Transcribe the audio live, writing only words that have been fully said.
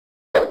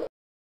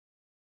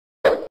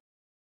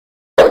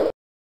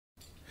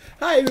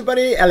Hi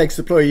everybody, Alex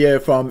Deploy here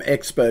from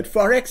Expert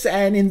Forex,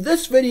 and in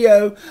this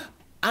video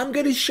I'm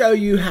going to show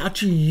you how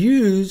to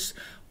use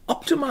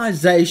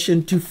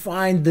optimization to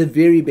find the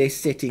very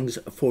best settings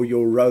for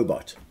your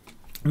robot.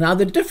 Now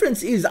the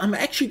difference is I'm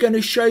actually going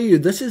to show you,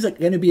 this is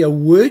going to be a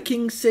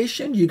working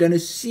session. You're going to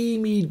see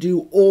me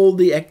do all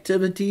the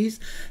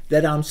activities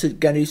that I'm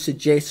going to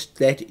suggest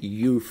that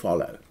you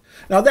follow.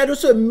 Now that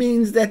also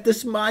means that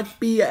this might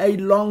be a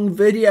long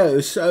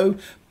video, so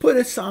put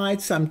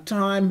aside some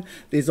time.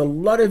 There's a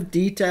lot of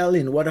detail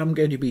in what I'm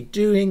going to be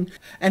doing,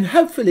 and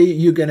hopefully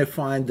you're going to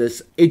find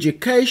this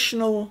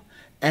educational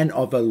and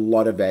of a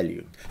lot of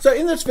value. So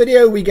in this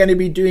video we're going to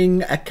be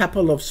doing a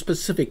couple of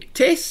specific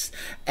tests,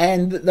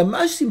 and the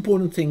most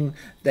important thing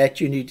that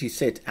you need to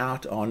set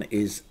out on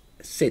is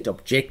set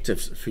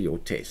objectives for your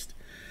test.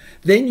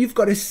 Then you've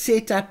got to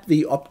set up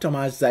the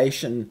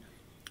optimization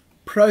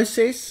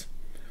process,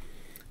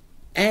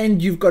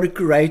 and you've got to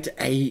create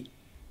a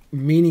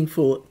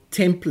meaningful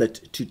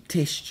template to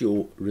test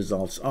your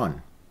results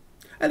on.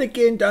 And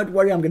again, don't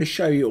worry, I'm going to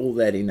show you all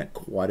that in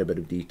quite a bit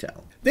of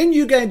detail. Then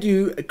you're going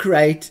to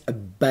create a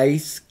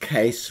base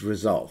case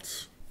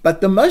results.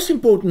 But the most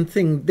important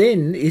thing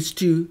then is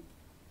to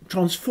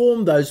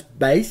transform those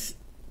base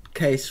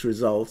case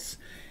results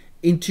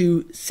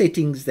into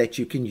settings that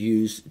you can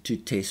use to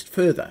test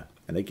further.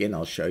 And again,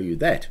 I'll show you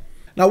that.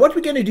 Now what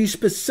we're going to do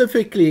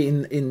specifically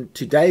in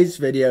today's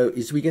video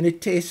is we're going to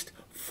test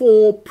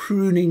 4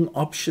 pruning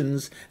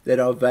options that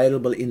are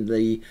available in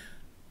the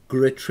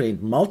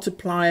Gridtrading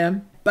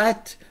multiplier,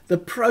 but the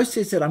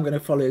process that I'm going to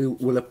follow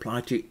will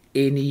apply to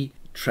any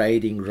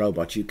trading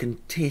robot. You can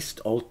test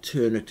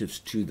alternatives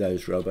to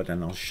those robots,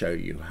 and I'll show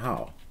you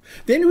how.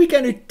 Then we're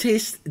going to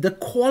test the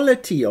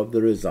quality of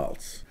the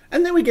results,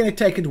 and then we're going to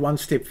take it one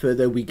step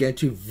further. We're going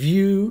to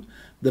view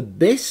the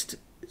best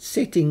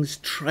settings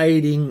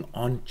trading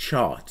on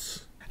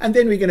charts, and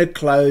then we're going to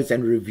close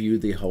and review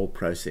the whole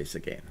process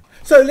again.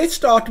 So let's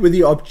start with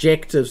the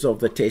objectives of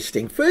the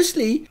testing.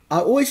 Firstly, I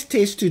always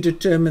test to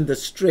determine the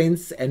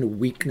strengths and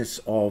weakness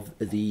of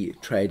the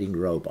trading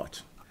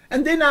robot,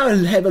 and then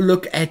I'll have a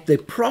look at the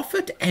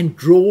profit and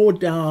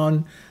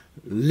drawdown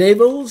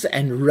levels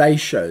and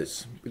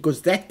ratios,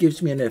 because that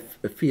gives me a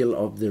feel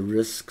of the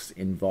risks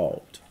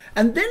involved.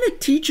 And then it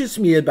teaches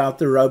me about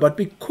the robot,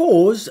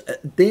 because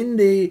then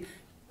there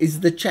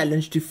is the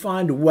challenge to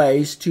find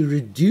ways to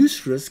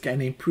reduce risk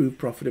and improve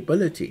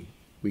profitability.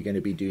 We're going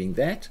to be doing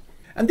that.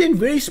 And then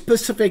very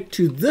specific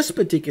to this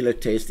particular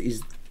test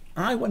is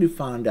I want to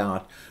find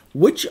out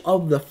which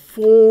of the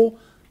 4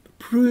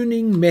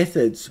 pruning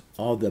methods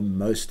are the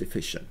most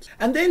efficient.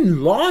 And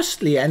then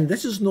lastly, and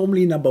this is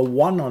normally number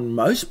 1 on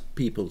most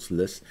people's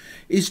list,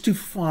 is to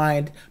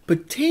find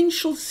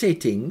potential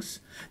settings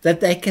that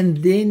they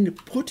can then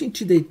put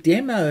into their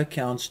demo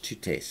accounts to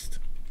test.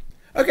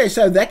 Okay,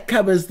 so that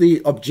covers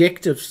the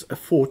objectives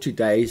for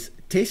today's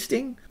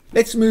testing.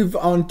 Let's move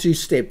on to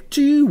step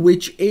 2,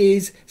 which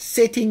is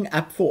setting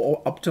up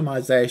for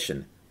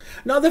optimization.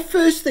 Now, the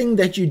first thing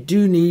that you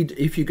do need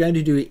if you're going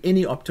to do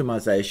any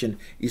optimization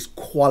is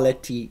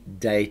quality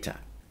data.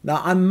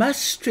 Now, I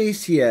must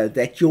stress here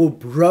that your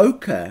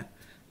broker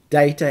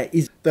data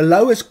is the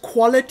lowest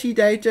quality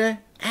data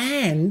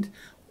and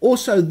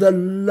also the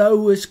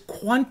lowest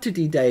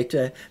quantity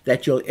data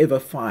that you'll ever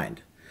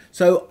find.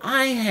 So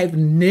I have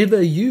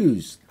never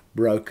used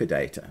broker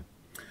data.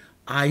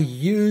 I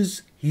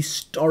use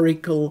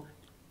historical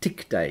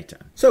tick data.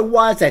 So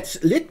why is that?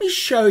 Let me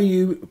show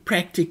you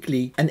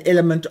practically an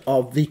element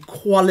of the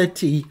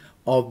quality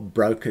of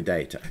broker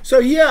data. So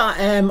here I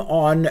am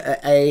on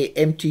a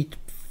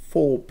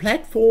MT4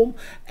 platform,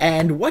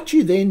 and what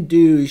you then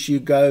do is you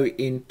go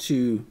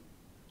into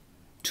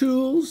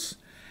Tools,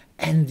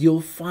 and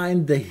you'll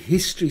find the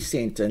History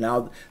Center.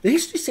 Now, the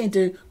History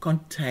Center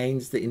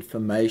contains the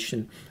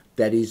information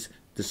that is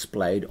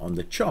displayed on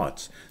the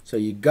charts. So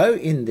you go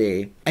in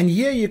there, and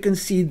here you can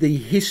see the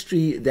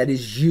history that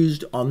is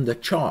used on the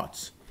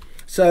charts.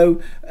 So,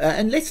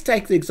 and let's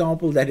take the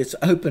example that it's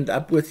opened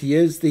up with.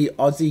 Here's the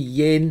Aussie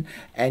yen,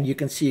 and you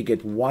can see you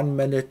get 1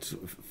 minute,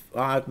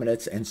 5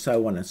 minutes, and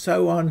so on and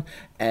so on.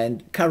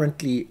 And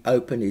currently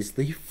open is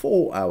the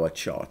 4-hour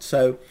chart.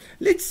 So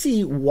let's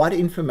see what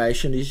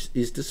information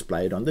is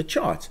displayed on the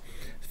charts.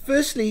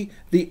 Firstly,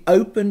 the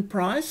open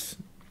price,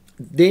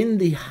 then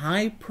the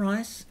high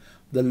price,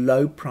 the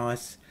low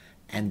price,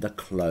 and the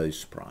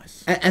close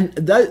price. And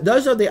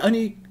those are the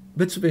only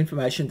bits of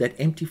information that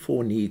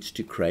MT4 needs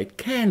to create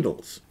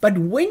candles. But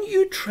when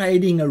you're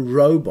trading a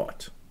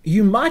robot,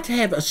 you might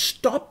have a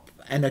stop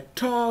and a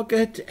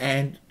target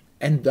and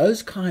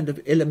those kind of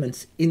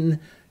elements in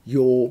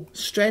your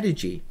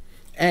strategy.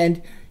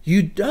 And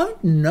you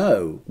don't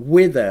know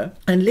whether,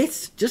 and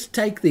let's just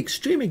take the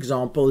extreme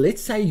example,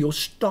 let's say your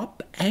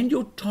stop and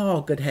your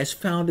target has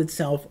found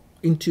itself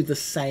into the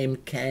same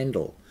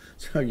candle.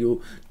 So your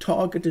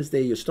target is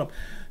there, your stop.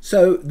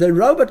 So the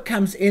robot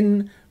comes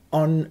in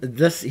on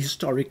this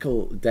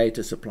historical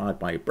data supplied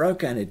by a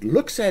broker, and it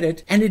looks at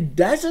it, and it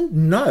doesn't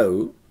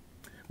know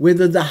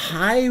whether the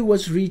high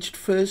was reached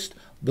first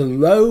the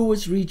low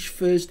was reached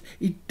first.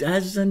 It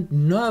doesn't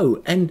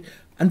know. And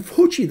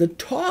unfortunately, the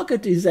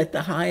target is at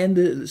the high and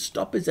the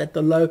stop is at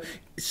the low.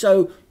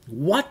 So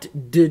what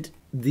did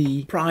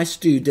the price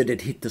do? Did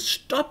it hit the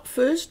stop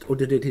first or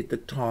did it hit the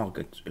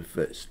target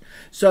first?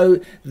 So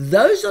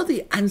those are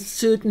the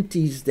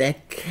uncertainties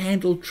that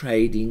candle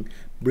trading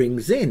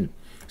brings in.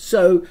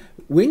 So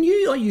when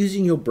you are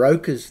using your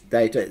broker's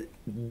data,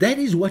 that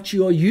is what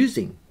you are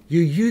using.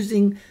 You're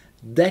using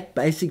that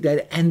basic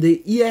data, and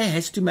the EA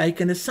has to make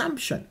an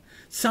assumption.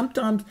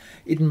 Sometimes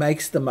it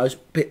makes the most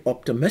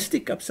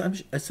optimistic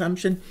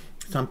assumption.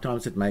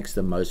 Sometimes it makes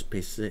the most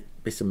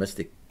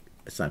pessimistic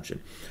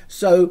assumption.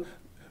 So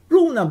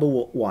rule number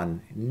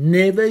one,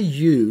 never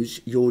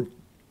use your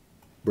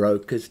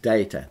broker's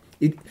data.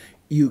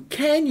 You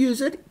can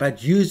use it,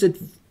 but use it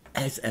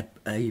as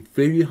a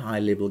very high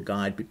level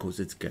guide because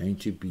it's going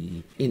to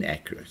be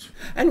inaccurate.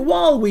 And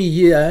while we're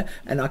here,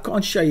 and I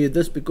can't show you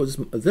this because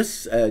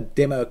this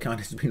demo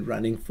account has been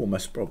running for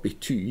most probably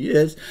 2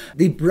 years,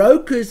 the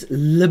brokers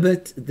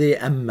limit the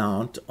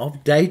amount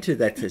of data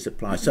that they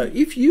supply. So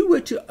if you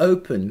were to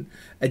open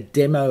a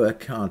demo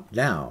account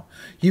now,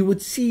 you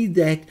would see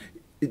that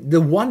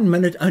the 1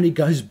 minute only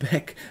goes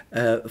back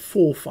 4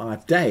 or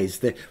 5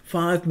 days. The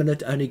 5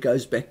 minute only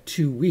goes back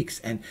 2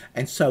 weeks, and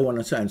so on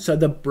and so on. So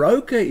the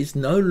broker is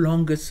no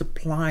longer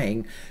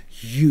supplying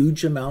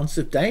huge amounts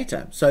of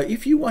data. So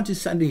if you want to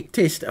suddenly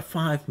test a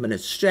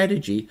 5-minute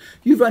strategy,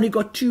 you've only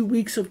got 2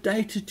 weeks of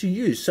data to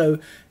use. So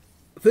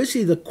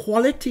firstly, the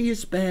quality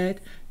is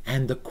bad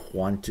and the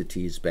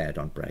quantity is bad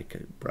on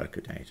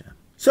broker data.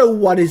 So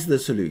what is the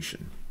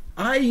solution?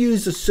 I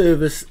use a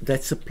service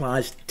that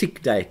supplies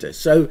tick data,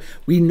 so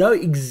we know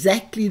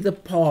exactly the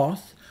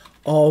path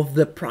of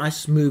the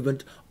price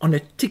movement on a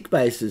tick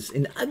basis.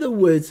 In other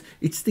words,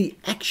 it's the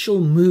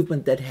actual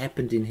movement that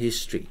happened in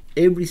history.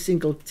 Every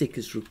single tick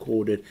is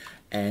recorded,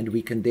 and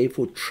we can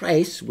therefore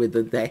trace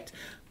whether that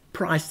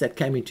price that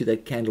came into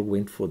that candle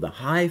went for the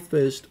high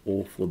first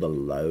or for the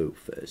low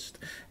first,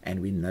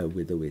 and we know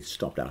whether we've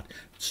stopped out.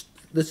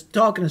 This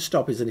target and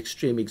stop is an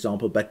extreme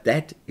example, but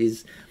that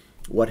is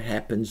what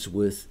happens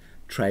with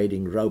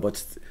trading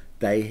robots.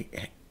 They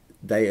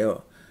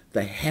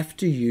have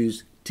to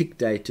use tick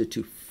data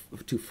to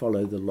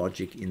follow the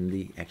logic in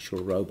the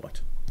actual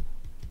robot.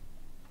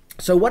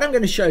 So what I'm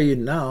going to show you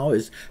now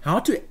is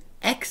how to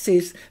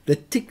access the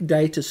tick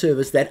data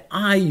service that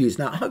I use.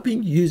 Now, I've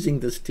been using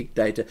this tick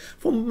data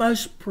for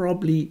most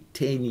probably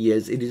 10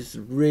 years. It is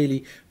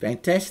really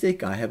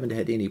fantastic. I haven't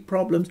had any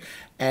problems,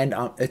 and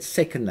it's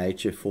second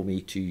nature for me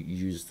to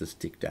use this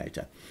tick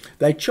data.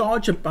 They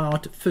charge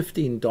about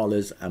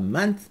 $15 a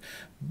month,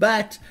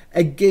 but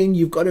again,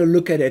 you've got to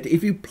look at it.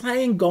 If you're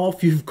playing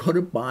golf, you've got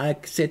to buy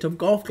a set of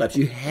golf clubs.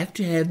 You have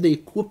to have the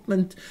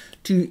equipment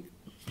to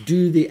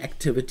do the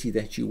activity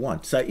that you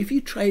want. So if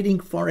you're trading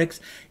Forex,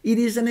 it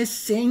is an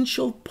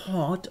essential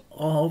part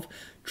of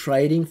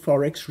trading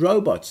Forex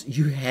robots.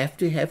 You have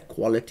to have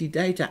quality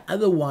data,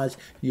 otherwise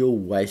you're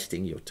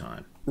wasting your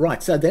time.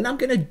 Right, so then I'm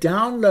going to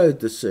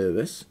download the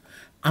service.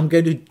 I'm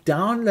going to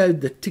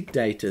download the tick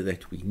data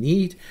that we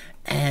need,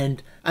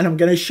 and I'm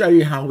going to show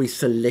you how we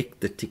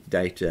select the tick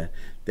data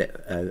that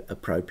are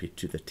appropriate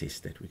to the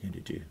test that we're going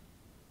to do.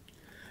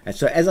 And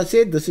so, as I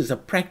said, this is a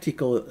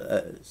practical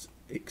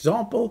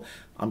example.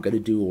 I'm going to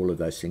do all of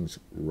those things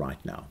right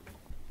now.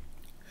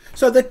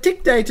 So the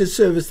tick data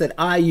service that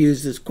I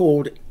use is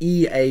called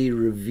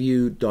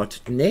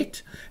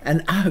eareview.net,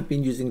 and I've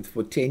been using it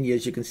for 10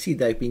 years. You can see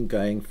they've been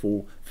going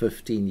for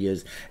 15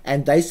 years,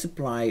 and they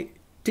supply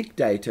tick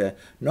data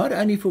not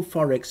only for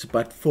Forex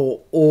but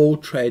for all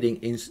trading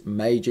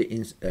major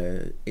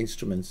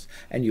instruments,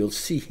 and you'll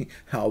see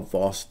how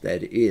vast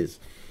that is.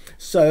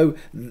 So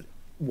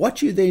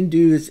what you then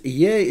do is,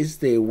 here is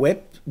their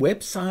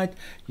website.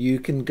 You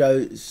can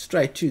go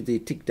straight to the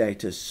tick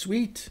data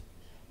suite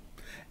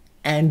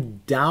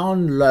and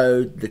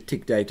download the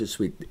tick data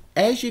suite.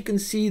 As you can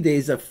see,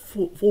 there's a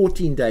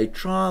 14-day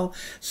trial.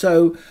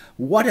 So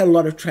what a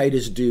lot of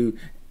traders do,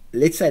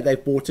 let's say they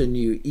bought a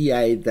new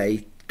EA,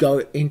 they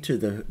go into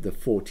the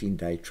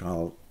 14-day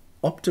trial,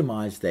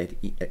 optimize that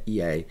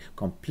EA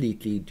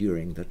completely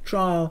during the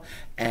trial,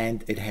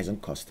 and it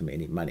hasn't cost them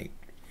any money.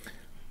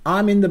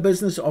 I'm in the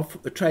business of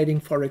trading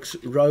Forex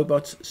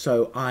robots,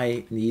 so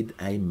I need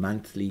a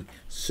monthly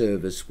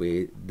service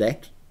where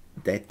that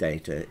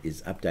data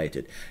is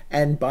updated.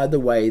 And by the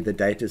way, the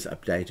data is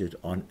updated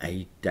on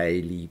a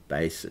daily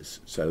basis.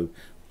 So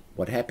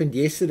what happened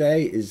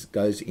yesterday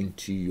goes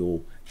into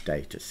your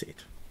data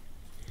set.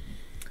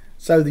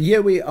 So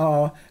here we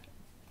are,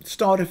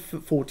 start a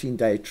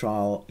 14-day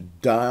trial,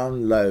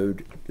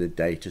 download the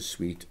data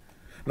suite.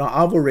 Now,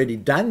 I've already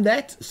done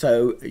that,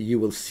 so you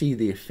will see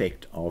the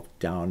effect of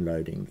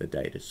downloading the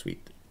data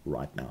suite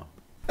right now.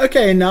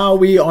 Okay, now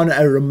we're on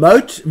a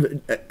remote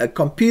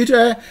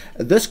computer.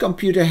 This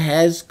computer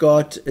has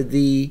got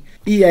the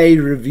EA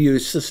review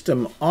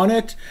system on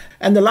it,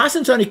 and the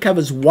license only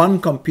covers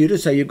one computer,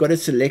 so you've got to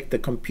select the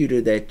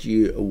computer that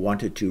you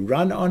wanted to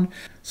run on.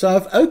 So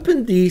I've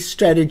opened the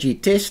strategy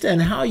test,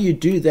 and how you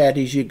do that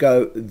is you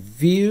go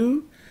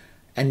View,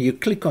 and you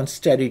click on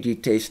Strategy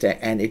Tester,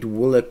 and it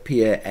will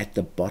appear at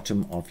the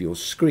bottom of your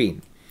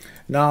screen.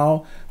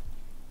 Now,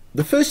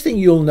 the first thing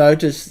you'll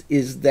notice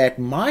is that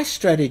my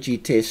Strategy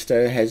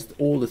Tester has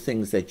all the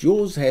things that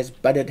yours has,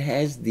 but it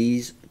has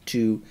these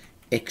two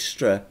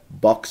extra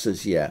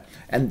boxes here,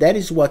 and that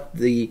is what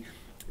the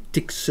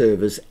tick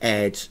service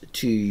adds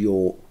to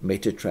your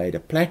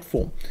MetaTrader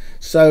platform.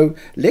 So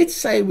let's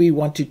say we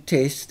want to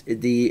test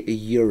the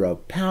euro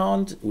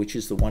pound, which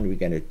is the one we're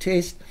going to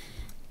test,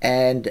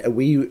 and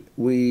we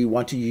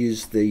want to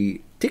use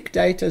the tick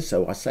data.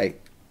 So I say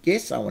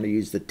yes, I want to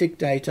use the tick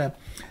data.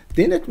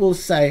 Then it will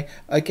say,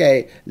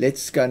 okay,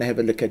 let's go and have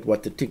a look at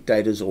what the tick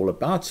data is all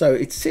about. So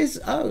it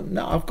says, oh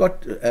no, I've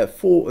got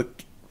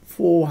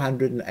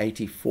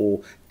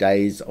 484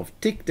 days of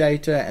tick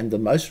data, and the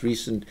most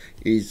recent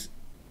is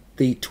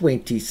the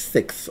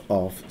 26th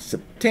of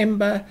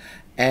September.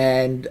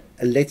 And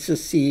let's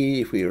just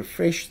see if we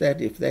refresh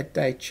that, if that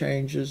date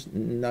changes.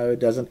 No, it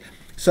doesn't.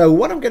 So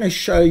what I'm going to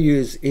show you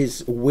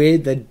is where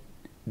the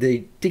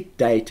tick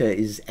data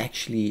is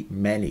actually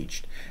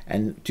managed.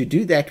 And to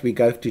do that, we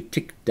go to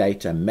Tick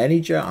Data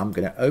Manager. I'm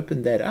going to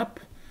open that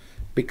up.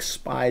 Big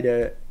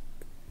spider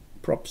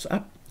props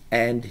up.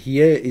 And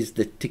here is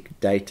the Tick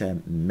Data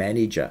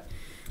Manager.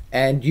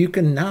 And you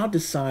can now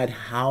decide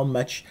how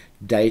much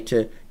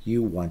data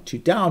you want to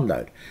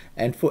download.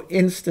 And for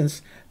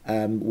instance,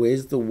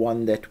 where's the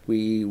one that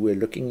we were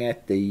looking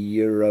at, the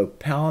euro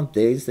pound?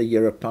 There's the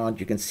euro pound.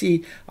 You can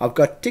see I've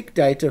got tick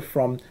data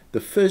from the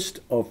 1st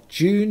of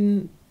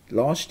June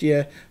last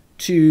year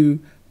to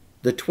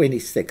the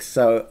 26th.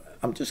 So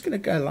I'm just going to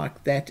go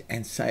like that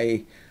and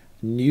say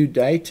new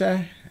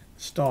data,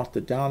 start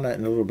the download,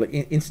 and a little bit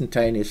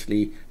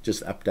instantaneously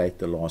just update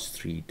the last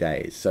 3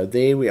 days. So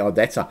there we are.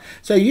 That's how.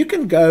 So you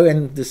can go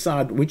and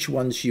decide which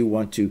ones you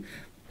want to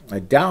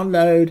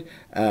download.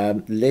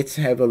 Let's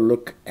have a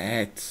look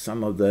at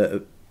some of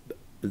the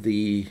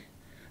Aussie.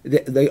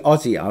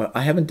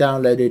 I haven't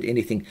downloaded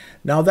anything.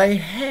 Now they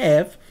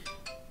have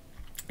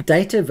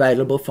data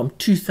available from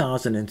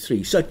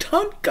 2003. So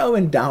don't go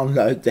and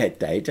download that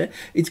data.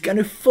 It's going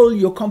to fill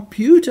your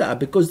computer up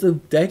because the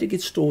data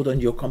gets stored on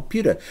your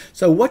computer.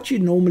 So what you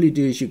normally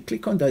do is you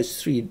click on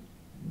those 3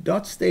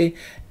 dots there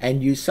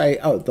and you say,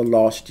 oh, the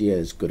last year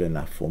is good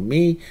enough for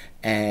me,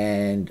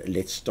 and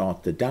let's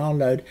start the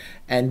download.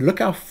 And look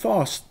how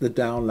fast the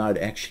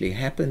download actually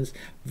happens,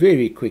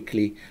 very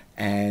quickly,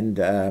 and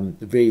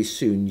very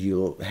soon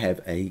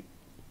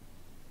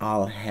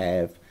I'll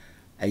have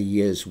a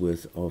year's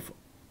worth of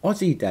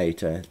Aussie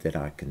data that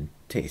I can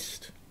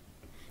test.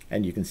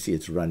 And you can see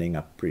it's running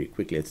up pretty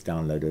quickly. It's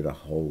downloaded a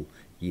whole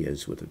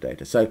year's worth of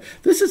data. So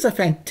this is a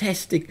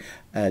fantastic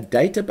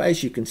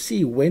database. You can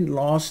see when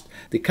last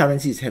the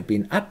currencies have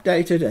been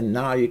updated, and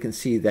now you can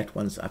see that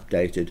one's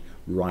updated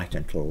right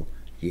until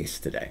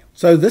yesterday.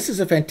 So this is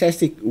a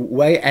fantastic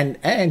way,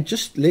 and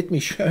just let me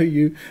show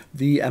you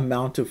the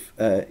amount of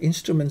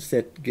instruments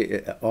that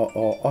are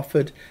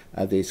offered.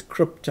 There's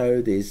crypto,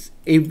 there's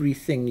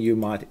everything you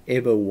might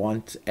ever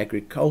want,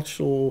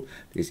 agricultural,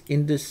 there's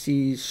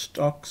indices,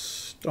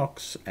 stocks,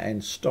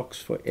 and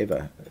stocks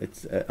forever.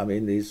 It's I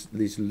mean,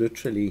 there's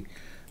literally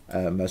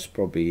most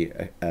probably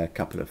a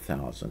couple of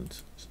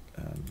thousand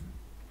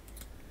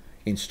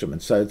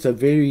instruments. So it's a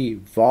very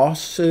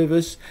vast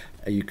service.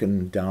 You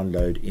can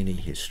download any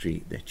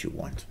history that you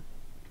want.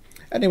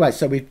 Anyway,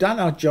 so we've done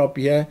our job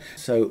here.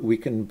 So we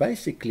can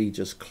basically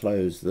just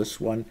close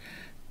this one,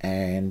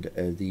 and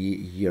the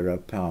euro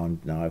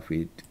pound, now if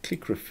we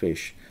click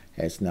refresh,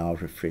 has now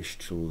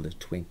refreshed till the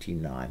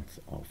 29th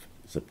of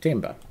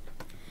September.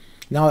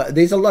 Now,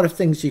 there's a lot of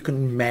things you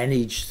can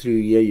manage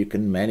through here. You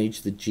can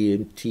manage the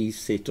GMT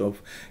set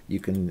off. You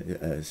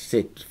can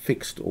set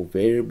fixed or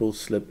variable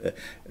spreads.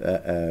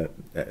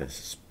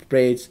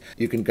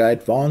 You can go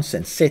advanced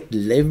and set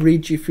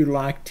leverage if you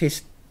like.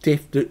 Test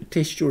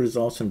your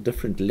results on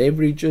different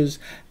leverages.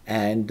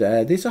 And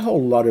there's a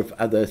whole lot of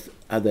other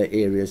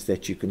areas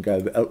that you can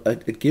go.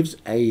 It gives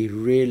a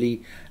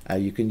really,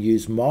 you can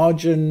use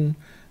margin,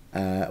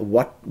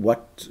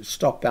 what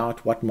stop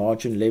out, what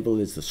margin level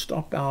is the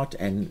stop out,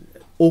 and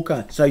all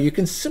kinds. So you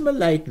can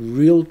simulate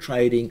real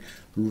trading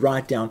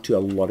right down to a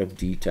lot of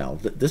detail.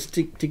 This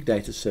tick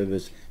data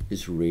service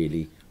is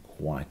really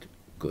quite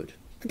good.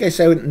 Okay,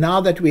 so now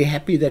that we're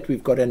happy that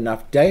we've got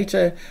enough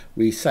data,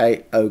 we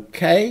say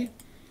OK,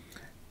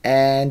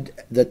 and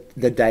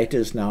the data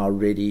is now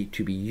ready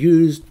to be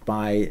used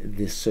by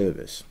this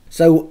service.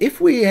 So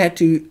if we had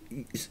to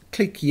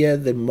click here,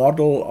 the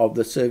model of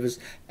the service,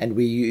 and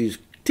we use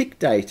tick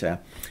data,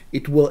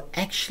 it will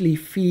actually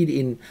feed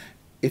in,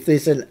 if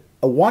there's a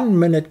 1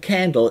 minute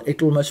candle,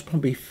 it will most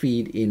probably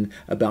feed in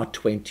about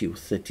 20 or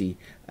 30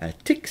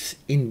 ticks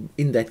in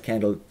that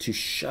candle to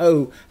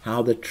show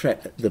how the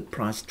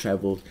price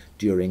traveled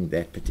during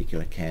that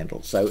particular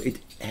candle. So it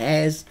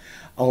has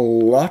a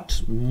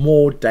lot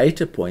more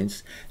data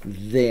points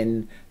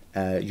than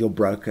your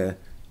broker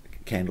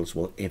candles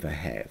will ever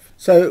have.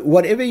 So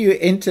whatever you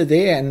enter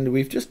there, and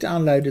we've just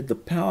downloaded the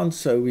pound,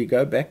 so we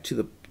go back to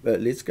the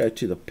let's go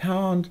to the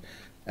pound.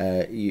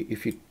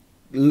 If you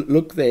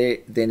look there,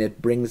 then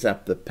it brings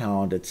up the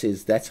pound. It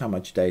says that's how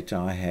much data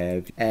I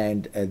have,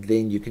 and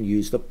then you can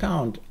use the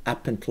pound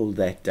up until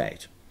that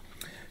date.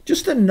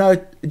 Just a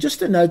note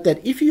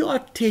that if you are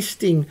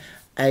testing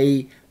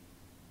a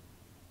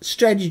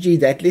strategy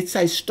that, let's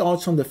say,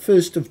 starts on the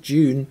 1st of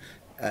June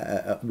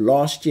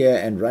last year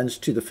and runs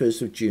to the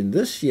 1st of June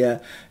this year,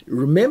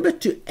 remember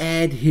to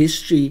add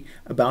history,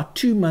 about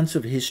 2 months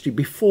of history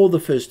before the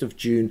 1st of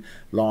June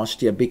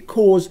last year,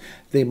 because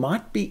there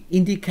might be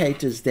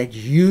indicators that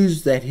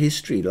use that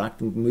history, like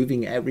the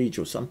moving average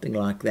or something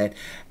like that,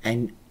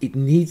 and it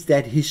needs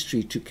that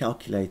history to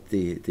calculate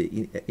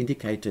the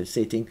indicator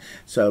setting.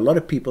 So a lot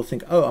of people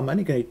think, oh, I'm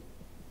only going to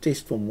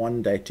test from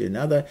one day to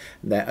another,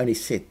 and they only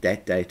set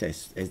that date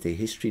as their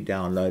history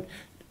download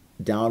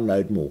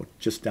more,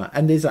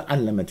 and there's an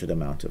unlimited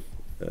amount of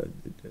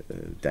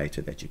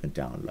data that you can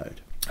download.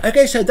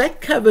 Okay, so that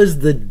covers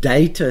the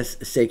data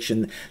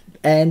section,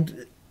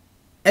 and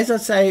as I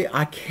say,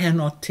 I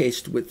cannot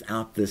test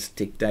without this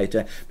tick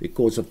data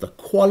because of the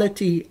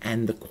quality,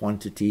 and the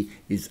quantity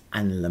is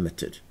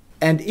unlimited.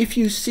 And if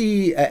you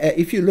see,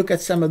 if you look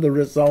at some of the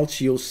results,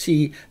 you'll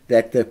see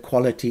that the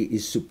quality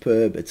is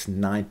superb. It's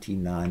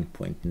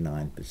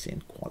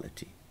 99.9%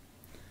 quality,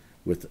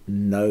 with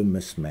no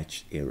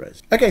mismatched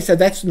errors. Okay, so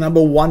that's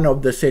number one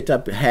of the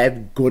setup,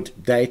 have good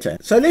data.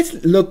 So let's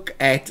look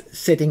at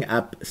setting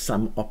up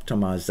some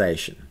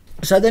optimization.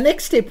 So the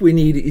next step we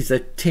need is a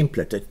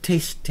template, a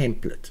test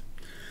template.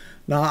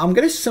 Now I'm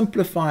going to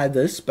simplify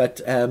this,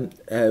 but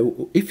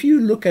if you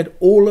look at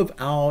all of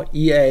our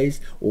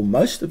EAs, or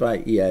most of our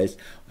EAs,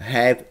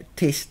 have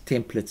test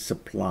templates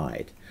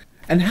supplied.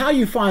 And how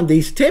you find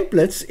these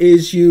templates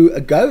is you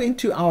go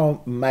into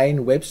our main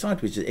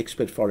website, which is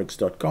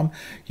expertforex.com.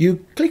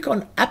 You click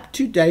on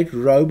up-to-date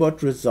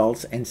robot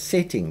results and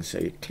settings. So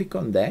you click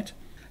on that,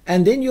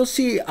 and then you'll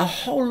see a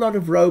whole lot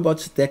of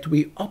robots that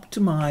we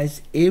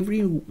optimize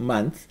every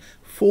month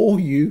for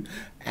you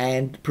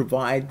and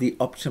provide the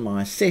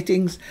optimized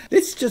settings.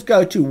 Let's just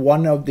go to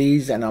one of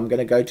these, and I'm going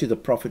to go to the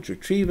Profit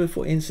Retriever,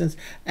 for instance,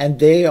 and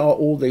there are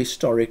all the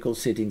historical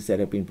settings that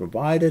have been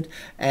provided.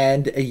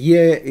 And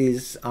here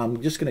is,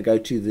 I'm just going to go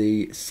to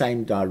the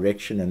same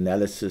direction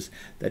analysis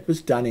that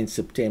was done in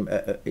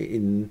September,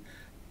 in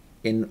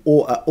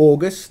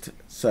August,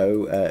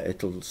 so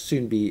it'll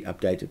soon be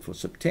updated for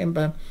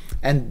September,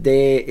 and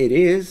there it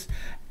is.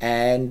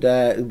 And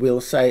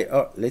we'll say,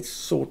 oh, let's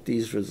sort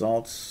these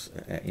results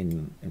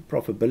in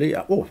profitability.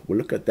 Oh, we'll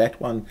look at that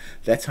one.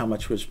 That's how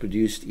much was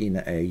produced in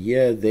a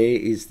year. There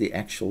is the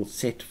actual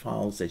set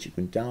files that you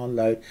can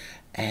download.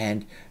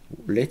 And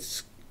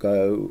let's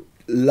go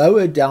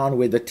lower down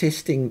where the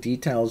testing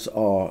details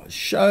are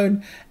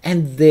shown.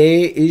 And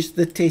there is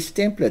the test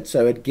template.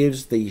 So it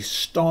gives the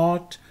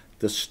start,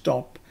 the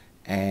stop,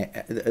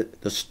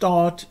 the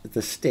start,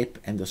 the step,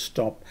 and the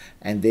stop,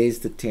 and there's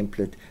the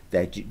template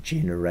that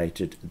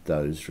generated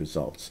those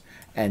results,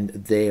 and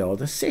there are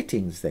the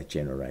settings that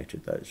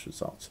generated those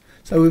results.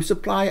 So we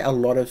supply a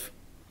lot of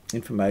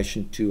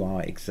information to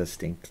our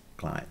existing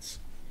clients.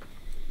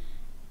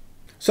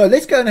 So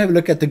let's go and have a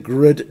look at the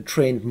grid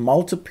trend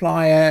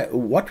multiplier.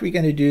 What we're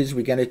going to do is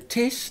we're going to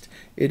test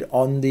it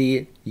on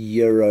the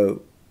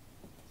euro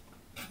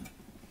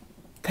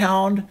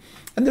pound.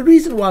 And the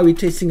reason why we're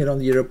testing it on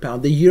the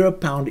euro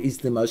pound is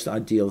the most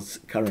ideal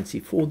currency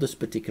for this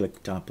particular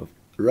type of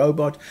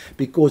robot,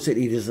 because it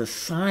is a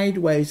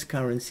sideways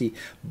currency,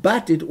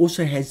 but it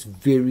also has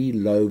very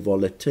low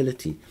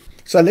volatility.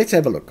 So let's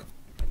have a look.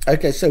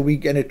 Okay, so we're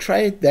going to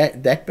trade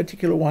that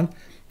particular one,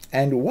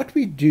 and what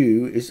we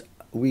do is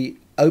we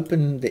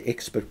open the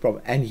expert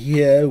profit, and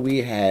here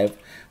we have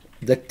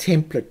the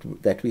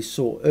template that we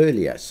saw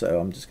earlier. So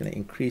I'm just going to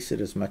increase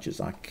it as much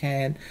as I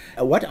can.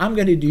 What I'm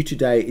going to do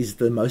today is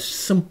the most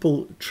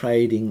simple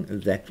trading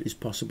that is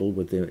possible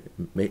with the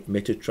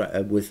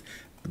with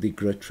the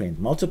grid trend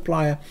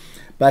multiplier.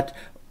 But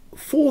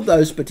for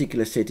those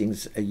particular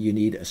settings, you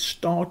need a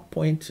start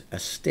point, a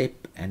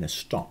step, and a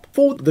stop.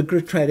 For the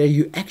grid trader,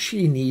 you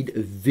actually need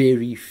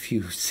very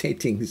few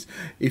settings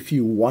if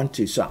you want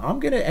to. So I'm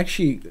going to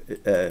actually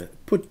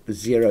put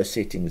 0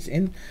 settings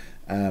in.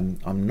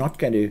 I'm not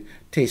going to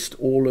test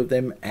all of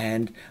them,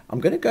 and I'm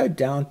going to go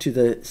down to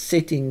the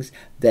settings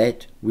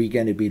that we're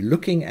going to be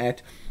looking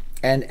at.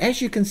 And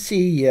as you can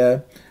see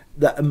here,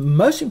 the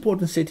most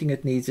important setting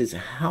it needs is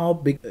how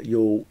big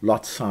your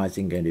lot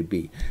sizing going to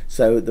be.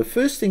 So the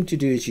first thing to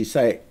do is you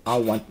say, I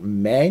want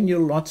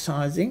manual lot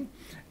sizing,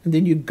 and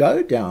then you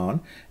go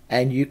down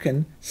and you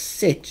can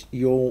set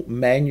your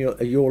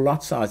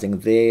lot sizing.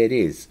 There it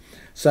is.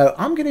 So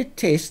I'm going to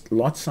test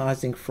lot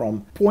sizing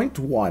from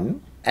 0.1,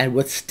 and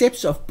with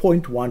steps of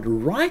 0.1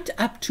 right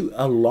up to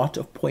a lot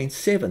of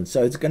 0.7.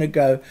 So it's going to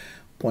go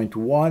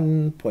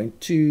 0.1,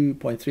 0.2,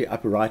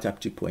 0.3, right up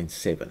to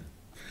 0.7.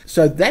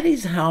 So that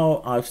is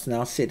how I've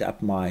now set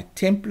up my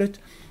template.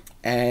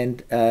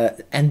 And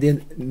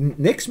then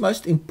next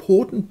most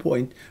important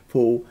point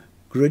for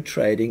grid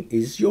trading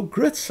is your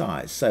grid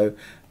size. So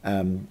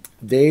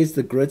there's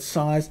the grid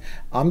size.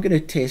 I'm going to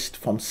test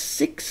from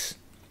 6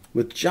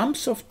 with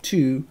jumps of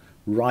 2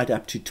 right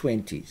up to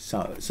 20.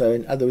 So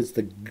in other words,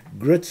 the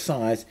grid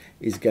size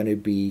is going to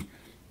be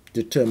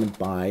determined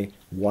by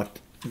what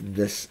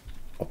this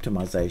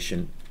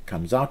optimization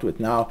comes out with.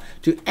 Now,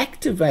 to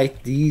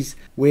activate these,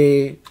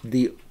 where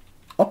the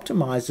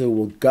optimizer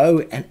will go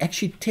and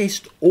actually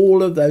test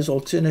all of those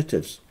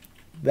alternatives,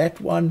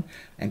 that one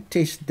and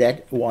test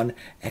that one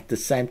at the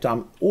same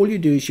time, all you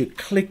do is you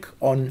click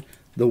on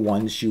the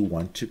ones you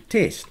want to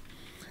test.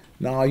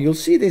 Now you'll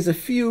see there's a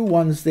few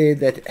ones there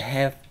that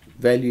have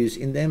values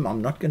in them.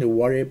 I'm not going to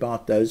worry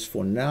about those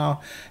for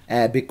now,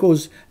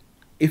 because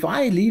if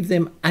I leave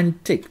them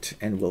unticked,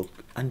 and we'll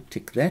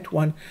untick that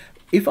one,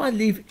 if I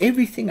leave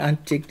everything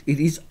unticked, it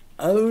is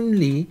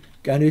only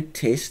going to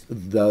test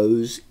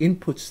those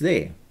inputs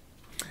there.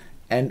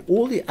 And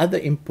all the other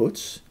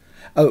inputs,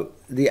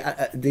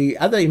 the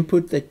other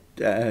input that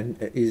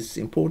is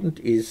important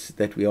is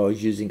that we are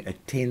using a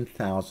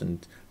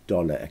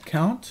 $10,000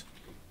 account.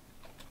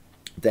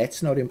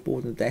 That's not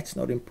important, that's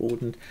not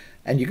important.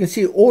 And you can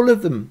see all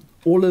of them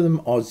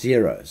are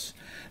zeros.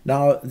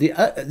 Now, the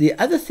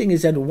other thing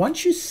is that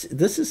once you,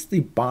 this is the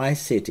buy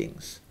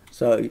settings.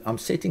 So I'm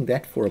setting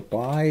that for a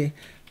buy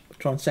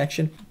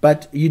transaction,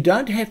 but you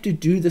don't have to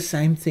do the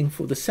same thing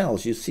for the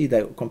sells. You see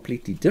they're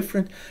completely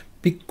different,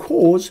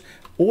 because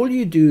all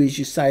you do is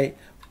you say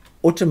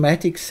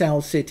automatic sell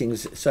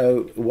settings.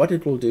 So what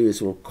it will do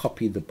is it will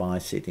copy the buy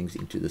settings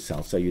into the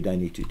sell, so you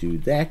don't need to do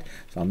that.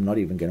 So I'm not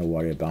even going to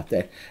worry about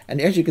that. And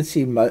as you can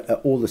see,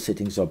 all the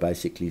settings are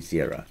basically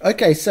zero.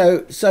 Okay,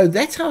 so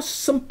that's how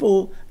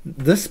simple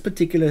this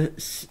particular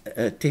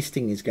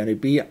testing is going to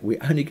be.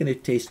 We're only going to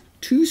test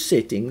 2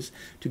 settings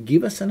to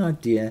give us an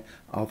idea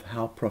of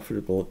how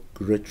profitable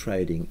grid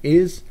trading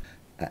is.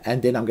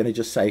 And then I'm going to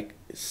just say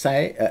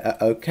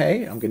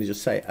okay. I'm going to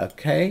just say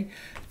okay.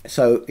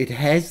 So it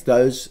has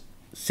those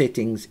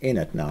settings in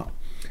it now.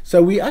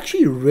 So we're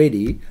actually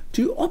ready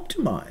to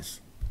optimize,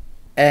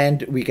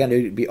 and we're going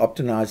to be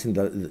optimizing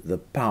the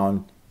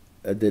pound,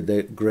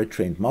 the grid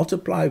trend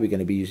multiplier. We're going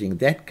to be using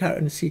that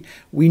currency.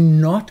 We're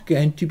not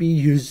going to be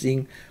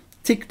using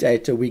tick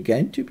data. We're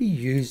going to be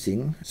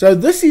using, so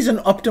this is an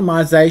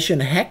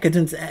optimization hack. It's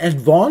an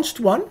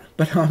advanced one,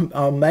 but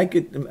I'll make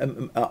it,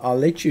 I'll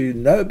let you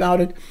know about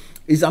it.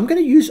 Is I'm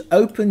going to use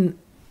open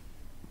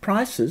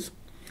prices,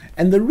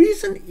 and the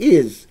reason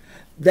is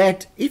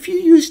that if you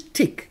use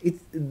tick,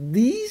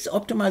 these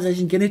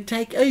optimizations are going to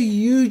take a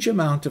huge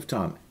amount of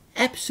time,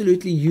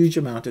 absolutely huge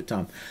amount of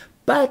time.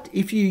 But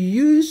if you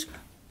use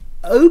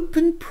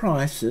open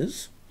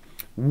prices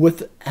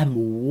with a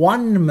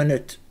 1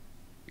 minute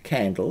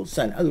candle,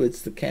 so in other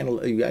words, the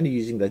candle, you're only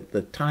using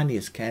the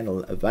tiniest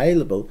candle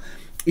available,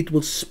 it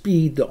will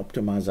speed the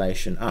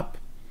optimization up.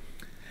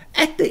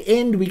 At the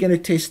end, we're going to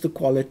test the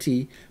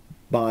quality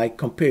by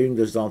comparing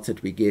the results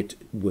that we get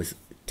with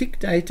tick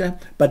data,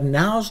 but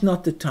now's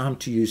not the time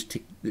to use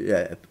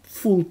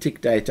full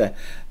tick data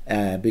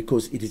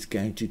because it is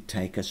going to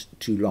take us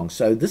too long.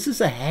 So this is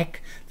a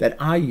hack that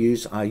I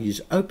use. I use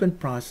open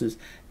prices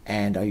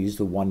and I use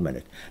the 1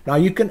 minute. Now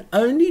you can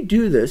only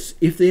do this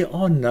if there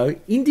are no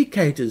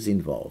indicators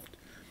involved,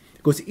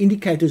 because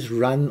indicators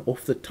run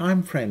off the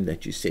time frame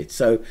that you set.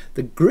 So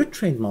the grid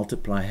trend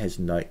multiplier has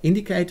no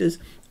indicators,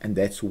 and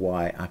that's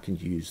why I can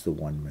use the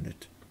 1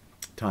 minute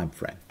time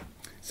frame.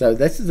 So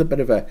this is a bit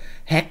of a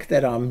hack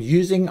that I'm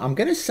using. I'm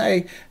going to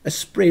say a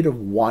spread of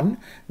 1.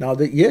 Now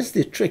here's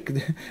the trick.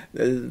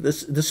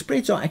 The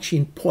spreads are actually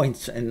in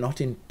points and not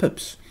in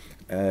pips.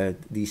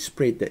 The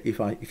spread, that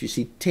if you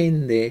see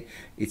 10 there,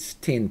 it's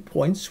 10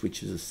 points,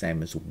 which is the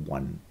same as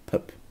 1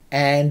 pip.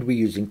 And we're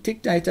using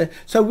tick data.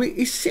 So we're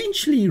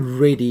essentially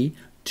ready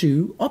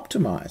to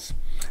optimize.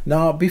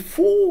 Now,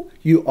 before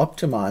you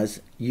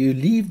optimize, you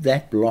leave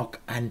that block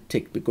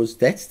unticked, because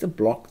that's the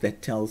block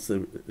that tells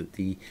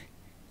the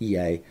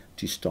EA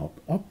to stop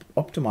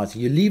optimizing.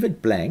 You leave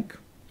it blank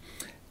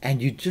and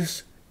you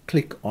just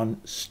click on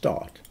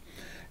start.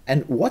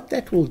 And what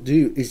that will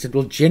do is it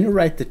will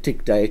generate the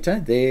tick data.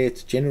 There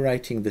it's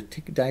generating the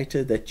tick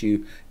data that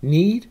you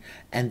need,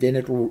 and then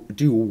it will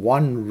do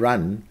 1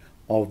 run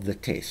of the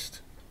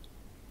test.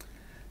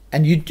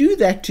 And you do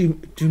that to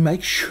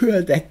make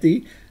sure that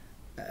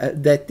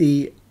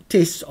the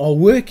tests are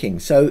working.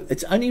 So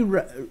it's only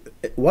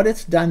what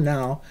it's done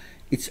now.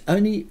 It's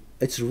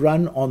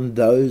run on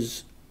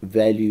those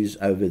values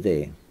over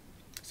there.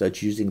 So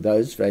it's using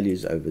those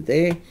values over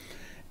there,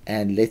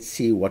 and let's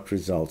see what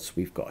results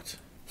we've got.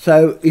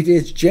 So it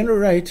has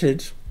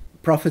generated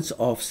profits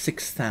of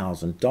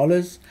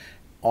 $6,000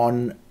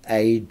 on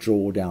a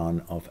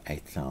drawdown of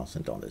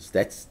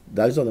 $8,000.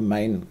 Those are the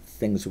main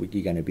things that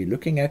you're going to be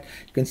looking at.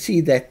 You can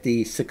see that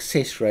the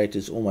success rate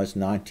is almost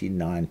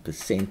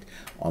 99%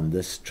 on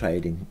this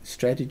trading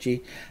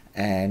strategy,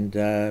 and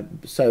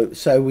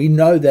so we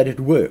know that it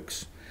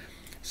works.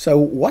 So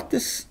what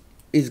this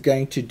is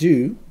going to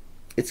do,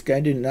 it's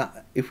going to now,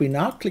 if we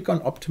now click on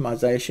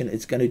optimization,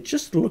 it's going to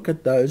just look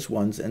at those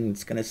ones, and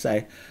it's going to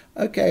say,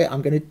 okay,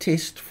 I'm going to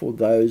test for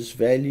those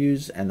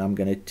values, and I'm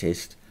going to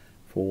test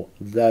for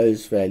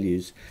those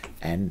values,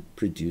 and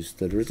produce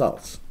the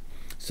results.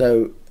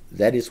 So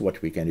that is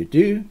what we're going to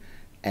do.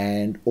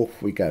 and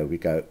off we go. We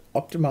go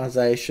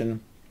optimization,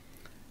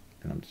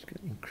 and I'm just going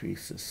to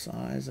increase the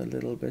size a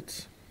little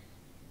bit,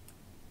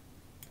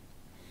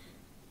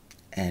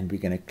 and we're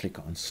going to click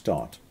on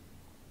start.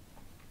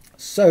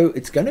 So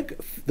it's going to,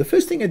 the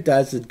first thing it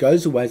does, it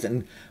goes away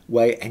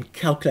and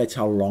calculates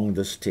how long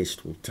this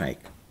test will take.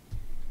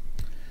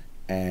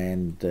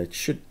 And it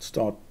should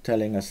start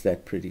telling us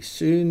that pretty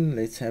soon.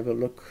 Let's have a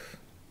look.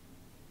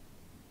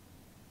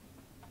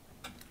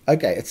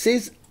 Okay, it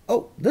says,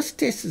 oh, this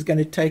test is going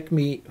to take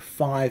me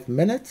 5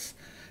 minutes,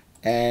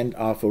 and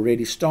I've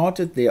already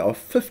started. There are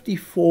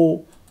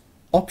 54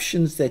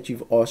 options that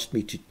you've asked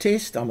me to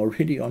test. I'm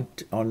already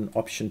on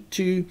option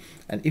 2,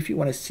 and if you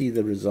want to see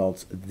the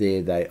results,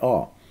 there they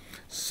are.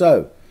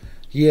 So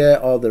here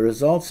are the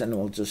results, and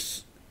we'll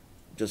just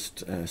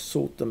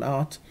sort them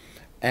out.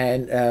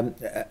 And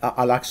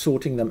I like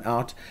sorting them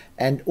out.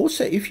 And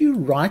also, if you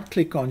right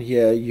click on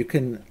here, you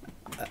can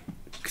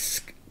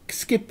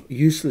skip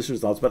useless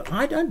results, but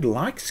I don't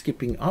like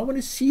skipping. I want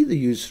to see the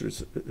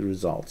useless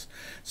results,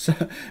 so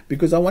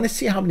because I want to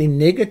see how many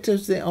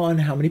negatives there are and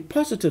how many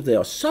positive there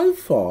are. So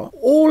far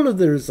all of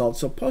the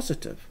results are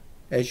positive,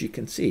 as you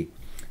can see.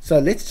 So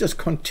let's just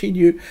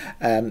continue.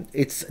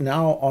 It's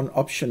now on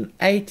option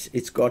 8.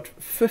 It's got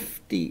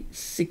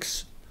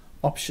 56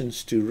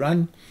 options to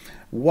run.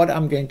 What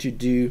I'm going to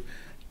do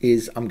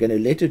is I'm going to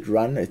let it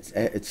run. It's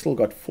still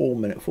got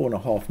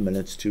 4.5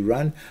 minutes to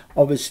run.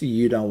 Obviously,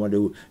 you don't want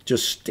to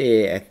just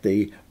stare at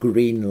the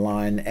green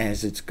line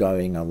as it's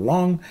going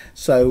along.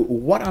 So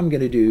what I'm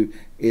going to do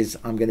is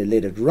I'm going to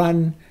let it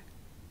run,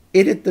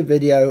 edit the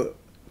video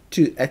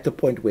at the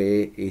point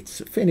where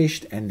it's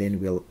finished, and then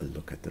we'll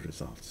look at the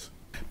results.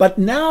 But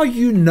now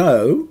you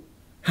know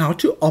how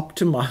to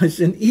optimize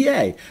an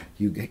EA.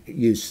 You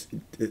use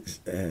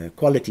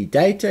quality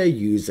data,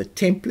 use a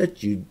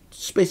template, you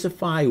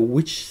specify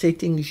which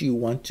settings you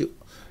want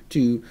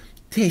to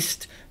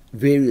test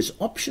various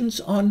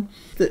options on.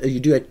 You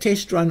do a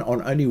test run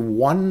on only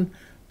one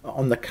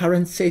on the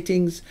current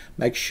settings,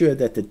 make sure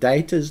that the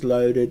data is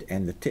loaded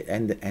and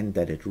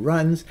that it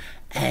runs,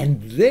 and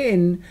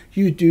then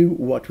you do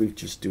what we're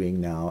just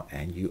doing now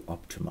and you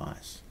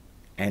optimize.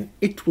 And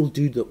it will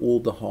do all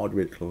the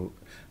hardware.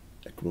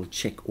 It will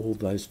check all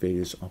those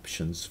various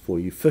options for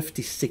you.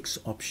 56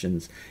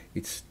 options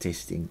it's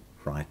testing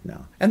right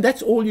now. And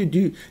that's all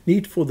you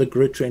need for the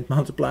grid trend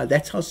multiplier.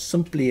 That's how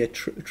simply it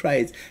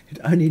trades. It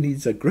only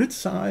needs a grid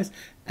size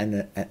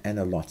and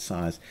a lot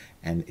size,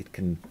 and it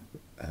can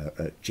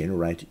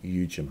generate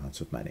huge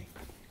amounts of money.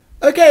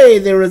 Okay,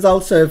 the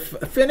results have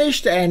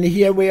finished, and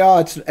here we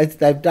are.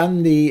 They've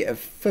done the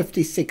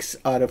 56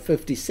 out of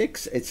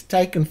 56. It's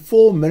taken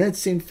 4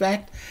 minutes, in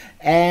fact,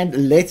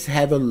 and let's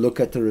have a look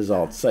at the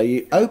results. So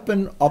you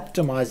open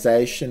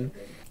optimization,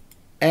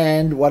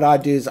 and what I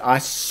do is I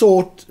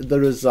sort the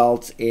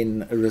results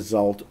in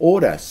result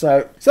order.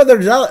 So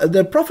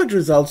the profit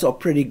results are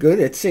pretty good.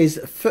 It says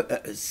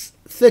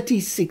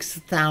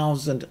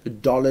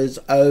 $36,000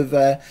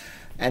 over,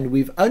 and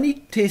we've only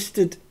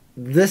tested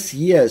this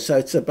year, so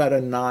it's about a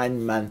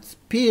 9-month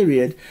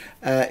period.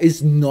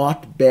 Is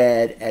not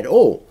bad at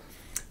all.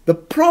 The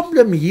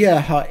problem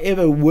here,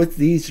 however, with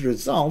these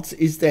results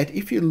is that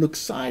if you look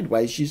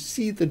sideways, you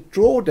see the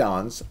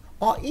drawdowns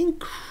are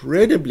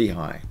incredibly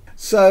high.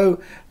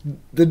 So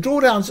the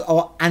drawdowns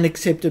are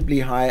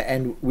unacceptably high,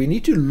 and we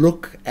need to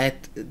look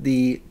at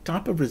the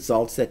type of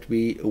results that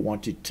we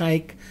want to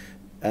take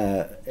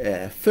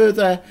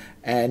further.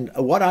 And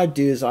what I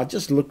do is I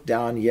just look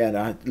down here and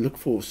I look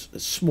for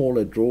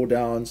smaller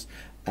drawdowns,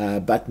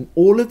 but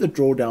all of the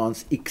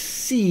drawdowns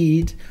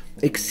exceed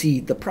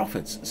the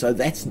profits, so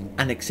that's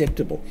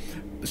unacceptable.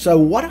 So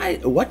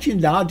what you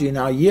now do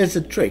now, here's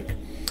a trick,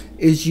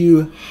 is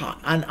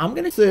and I'm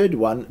going to third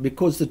one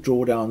because the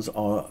drawdowns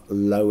are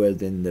lower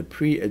than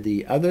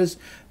the others,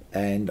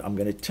 and I'm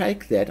going to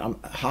take that, I'm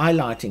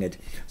highlighting it.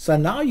 So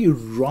now you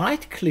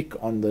right click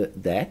on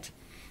that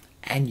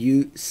and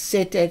you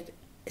set it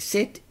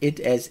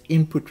as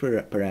input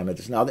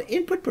parameters. Now the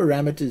input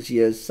parameters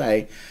here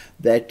say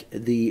that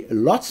the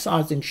lot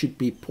sizing should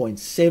be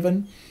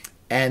 0.7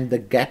 and the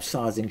gap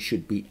sizing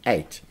should be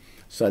 8.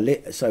 So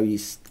you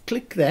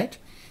click that,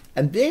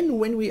 and then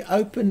when we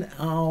open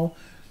our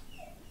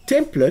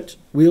template,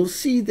 we'll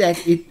see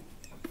that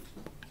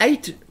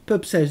 8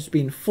 pips has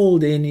been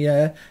filled in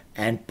here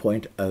and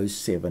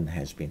 0.07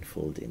 has been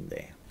filled in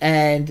there.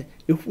 And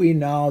if we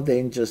now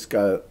then just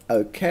go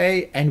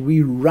OK, and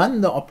we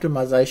run the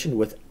optimization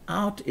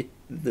without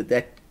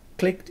that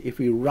clicked, if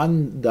we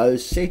run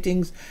those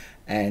settings,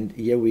 and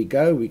here we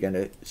go, we're going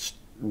to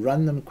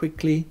run them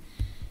quickly.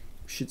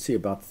 Should see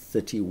about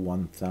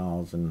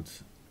 31,000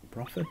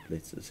 profit.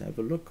 Let's just have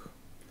a look.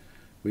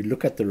 We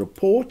look at the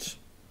report,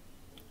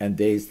 and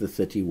there's the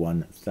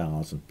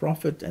 31,000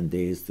 profit, and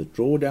there's the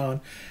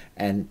drawdown.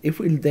 And if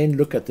we then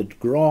look at the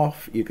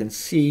graph, you can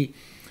see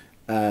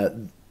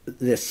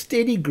the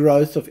steady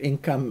growth of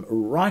income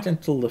right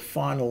until the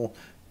final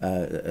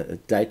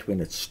date when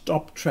it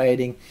stopped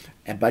trading.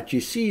 But you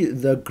see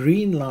the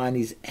green line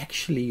is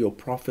actually your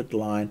profit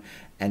line,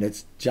 and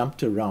it's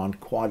jumped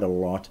around quite a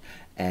lot.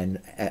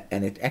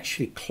 and it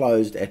actually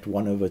closed at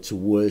one of its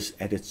worst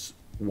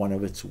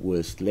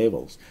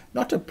levels.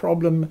 Not a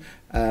problem.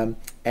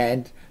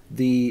 And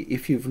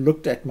if you've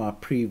looked at my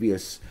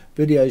previous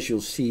videos,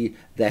 you'll see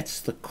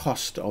that's the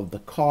cost of the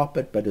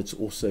carpet, but it's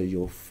also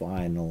your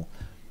final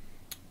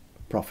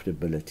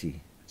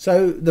profitability.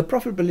 So the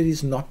profitability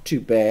is not too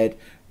bad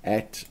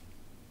at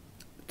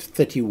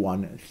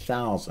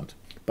 31,000,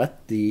 but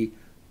the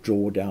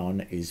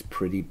drawdown is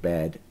pretty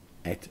bad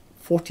at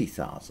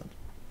 40,000.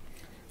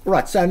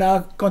 Right, so now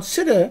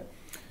consider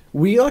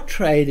we are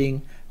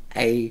trading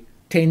a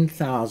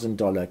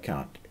 $10,000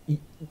 account.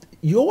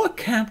 Your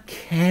account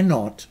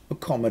cannot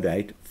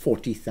accommodate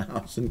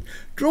 40,000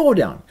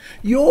 drawdown.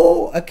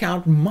 Your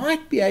account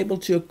might be able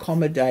to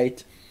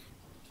accommodate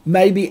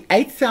maybe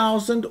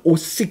 8,000 or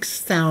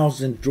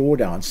 6,000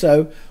 drawdown.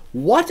 So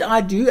what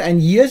I do,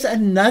 and here's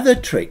another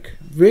trick,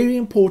 very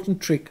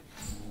important trick,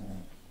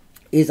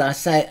 is I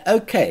say,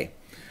 okay,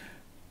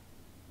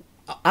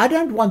 I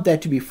don't want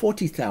that to be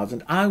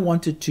 40,000. I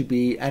want it to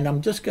be, and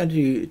I'm just going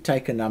to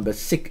take a number,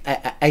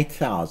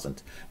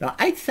 8,000. Now,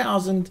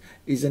 8,000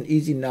 is an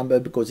easy number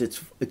because it's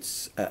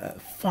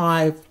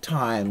 5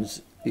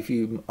 times. If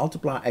you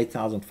multiply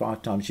 8,000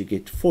 5 times, you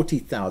get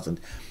 40,000.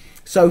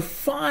 So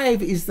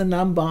 5 is the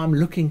number I'm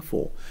looking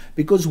for,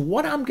 because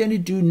what I'm going to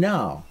do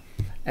now,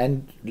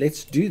 and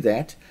let's do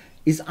that,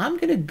 is I'm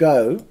going to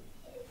go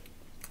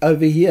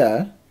over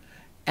here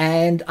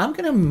and I'm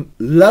going to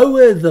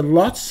lower the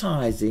lot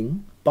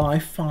sizing by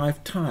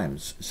 5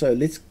 times. So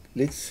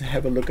let's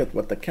have a look at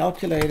what the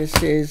calculator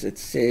says. It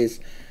says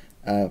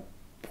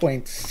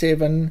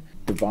 0.7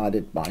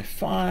 divided by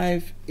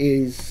 5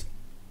 is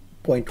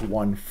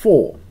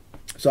 0.14.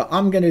 So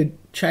I'm going to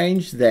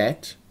change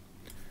that.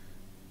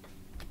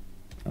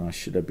 I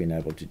should have been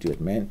able to do it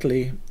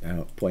mentally.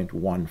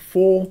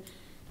 0.14.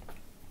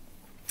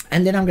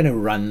 And then I'm going to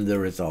run the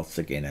results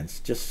again and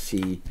just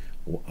see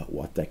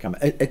what they come.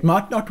 It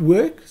might not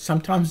work.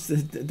 Sometimes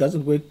it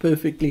doesn't work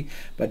perfectly,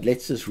 but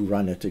let's just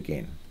run it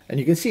again. And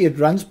you can see it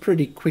runs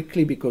pretty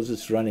quickly because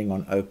it's running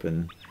on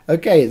open.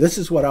 Okay, this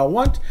is what I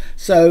want.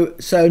 So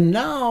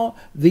now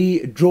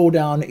the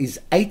drawdown is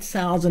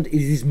 8,000. It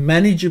is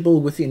manageable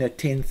within a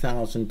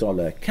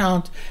 $10,000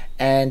 account,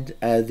 and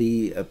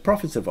the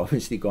profits have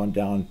obviously gone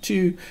down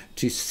to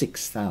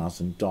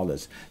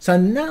 $6,000. So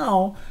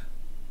now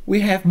we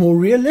have more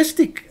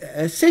realistic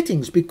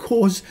settings,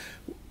 because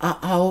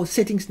our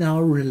settings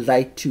now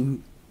relate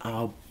to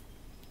our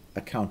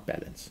account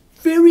balance.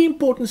 Very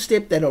important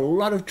step that a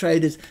lot of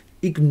traders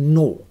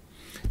ignore,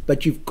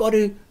 but you've got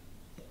to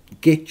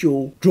get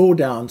your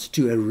drawdowns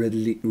to a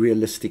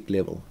realistic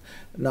level.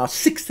 Now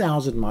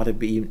 6,000 might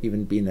have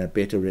even been a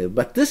better level,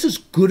 but this is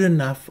good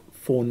enough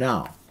for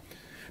now,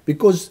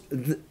 because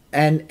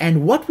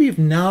and what we've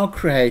now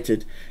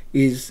created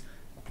is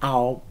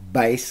our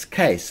base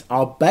case.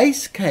 Our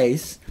base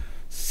case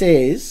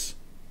says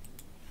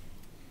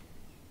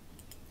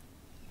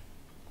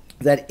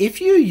that if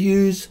you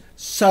use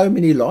so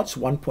many lots,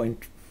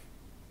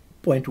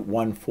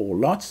 1.14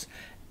 lots,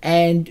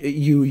 and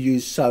you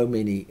use so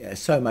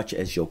much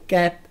as your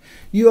gap,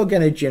 you are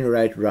going to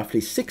generate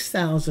roughly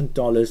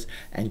 $6,000,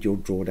 and your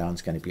drawdown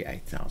is going to be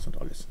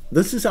 $8,000.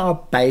 This is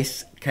our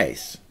base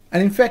case.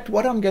 And in fact,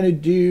 what I'm going to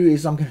do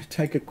is I'm going to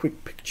take a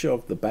quick picture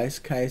of the base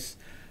case,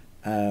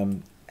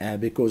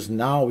 because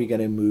now we're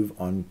going to move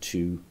on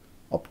to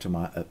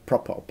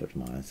proper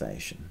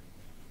optimization.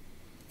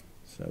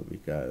 So we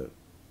go.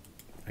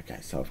 Okay,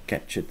 so I've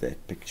captured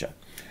that picture.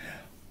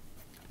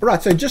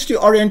 Right, so just to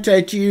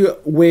orientate you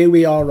where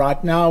we are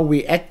right now,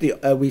 we set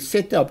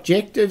the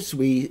objectives,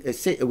 we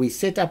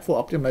set up for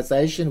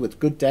optimization with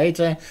good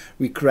data.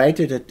 We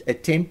created a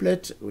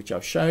template, which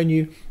I've shown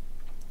you.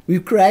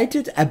 We've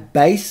created a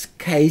base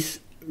case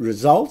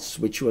results,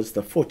 which was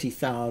the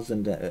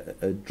 40,000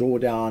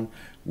 drawdown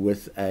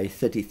with a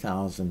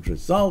 30,000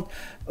 result.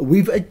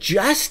 We've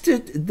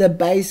adjusted the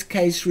base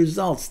case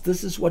results.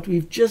 This is what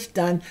we've just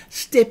done,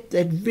 step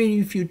that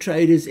very few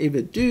traders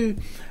ever do,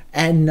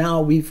 and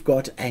now we've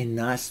got a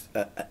nice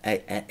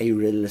a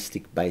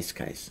realistic base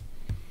case.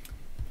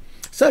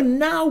 So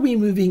now we're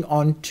moving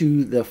on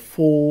to the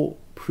 4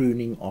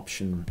 pruning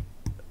option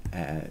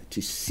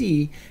to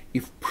see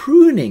if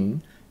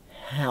pruning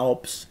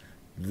helps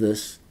the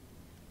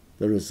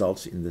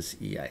results in this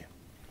EA.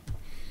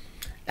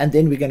 And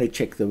then we're going to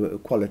check the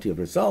quality of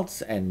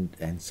results and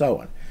so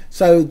on.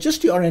 So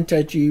just to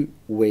orientate you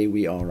where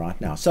we are right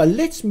now. So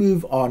let's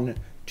move on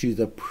to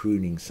the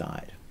pruning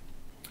side.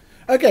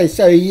 Okay,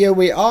 so here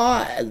we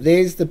are.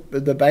 There's the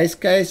base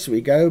case. We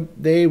go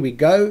there. We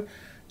go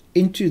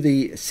into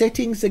the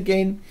settings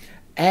again.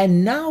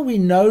 And now we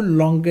no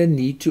longer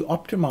need to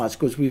optimize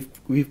because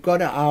we've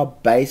got our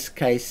base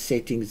case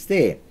settings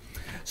there.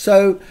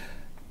 So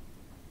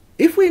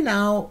if we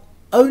now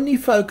only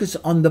focus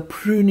on the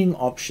pruning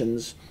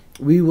options,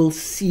 we will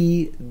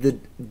see the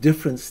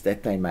difference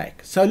that they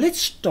make. So let's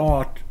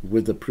start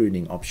with the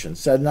pruning options.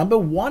 So number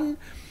 1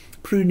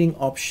 pruning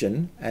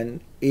option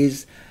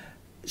is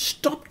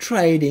stop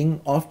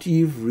trading after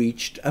you've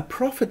reached a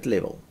profit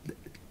level.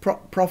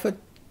 Profit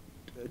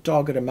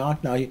target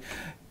amount. Now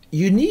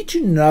you need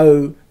to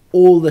know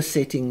all the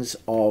settings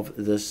of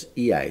this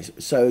EA.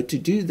 So to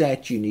do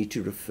that, you need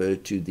to refer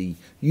to the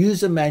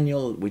user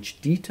manual, which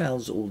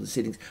details all the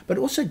settings, but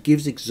also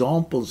gives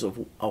examples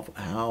of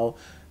how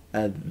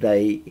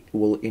they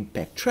will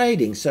impact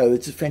trading. So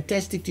it's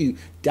fantastic to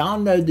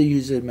download the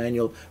user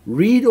manual,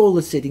 read all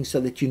the settings so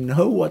that you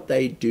know what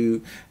they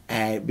do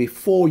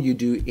before you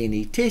do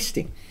any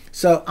testing.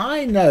 So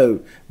I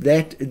know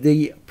that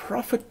the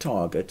profit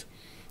target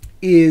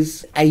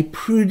is a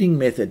pruning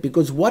method,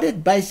 because what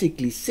it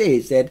basically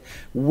says that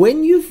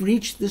when you've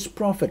reached this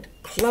profit,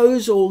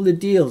 close all the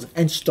deals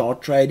and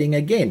start trading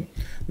again.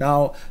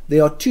 Now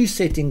there are two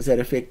settings that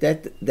affect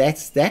that.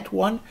 That's that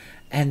one,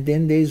 and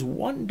then there's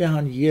one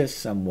down here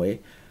somewhere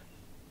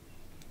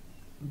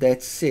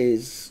that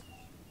says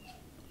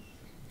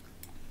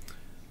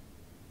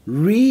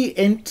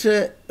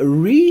re-entry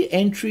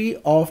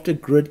after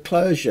grid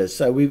closure.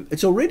 So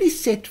it's already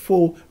set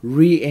for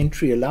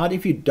re-entry allowed.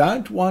 If you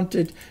don't want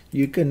it,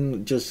 you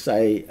can just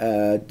say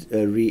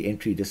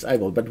re-entry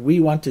disabled, but we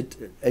want it,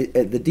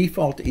 the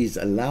default is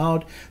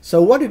allowed.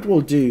 So what it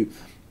will do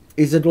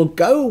is it will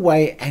go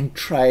away and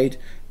trade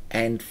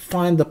and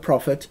find the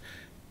profit,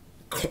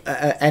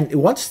 and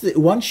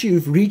once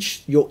you've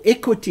reached, your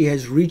equity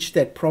has reached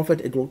that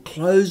profit, it will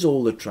close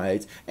all the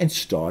trades and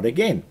start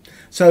again.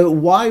 So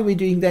why are we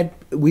doing that?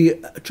 We're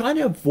trying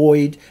to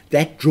avoid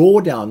that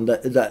drawdown,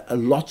 the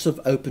lots of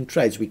open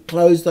trades. We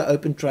close the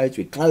open trades,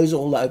 we close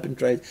all the open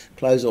trades,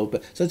 close all.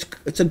 So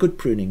it's a good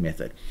pruning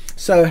method.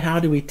 So how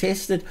do we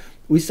test it?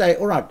 We say,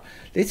 all right,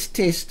 let's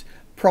test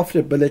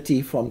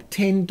profitability from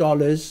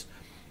 $10.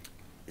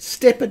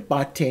 Step it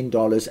by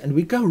 $10, and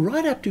we go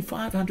right up to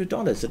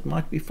 $500. It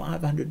might be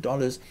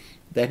 $500.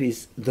 That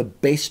is the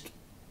best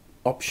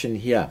option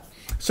here.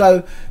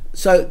 So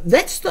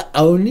that's the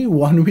only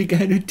one we're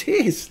going to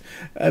test.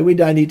 We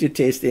don't need to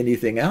test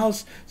anything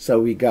else.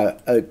 So we go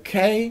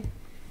okay.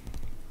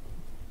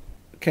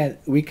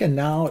 We can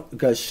now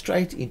go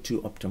straight into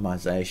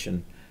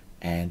optimization,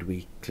 and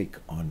we click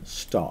on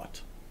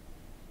start.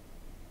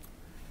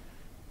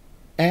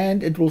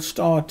 And it will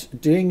start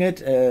doing it.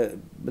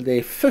 There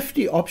are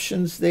 50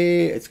 options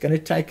there. It's going to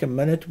take a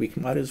minute. We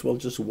might as well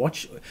just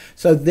watch.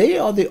 So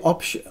there are the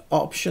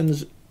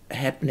options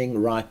happening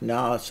right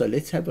now. So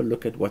let's have a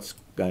look at what's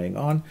going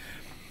on.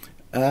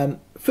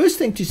 First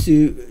thing to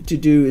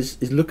do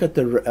is look at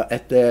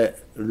the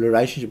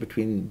relationship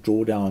between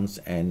drawdowns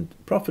and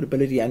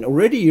profitability. And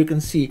already you can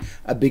see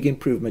a big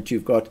improvement.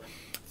 You've got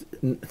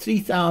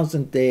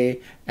 3,000 there,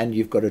 and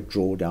you've got a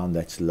drawdown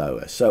that's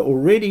lower. So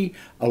already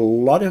a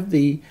lot of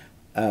the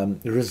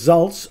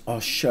results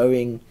are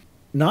showing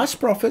nice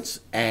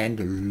profits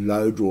and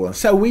low drawdowns.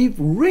 So we're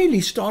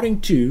really starting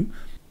to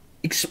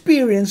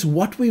experience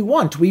what we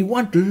want. We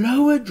want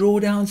lower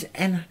drawdowns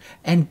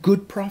and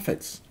good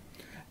profits.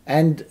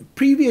 And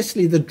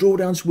previously the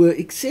drawdowns were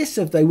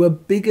excessive. They were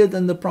bigger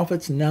than the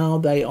profits. Now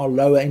they are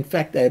lower. In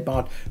fact, they're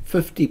about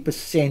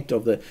 50%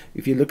 of the,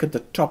 if you look at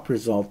the top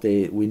result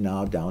there, we're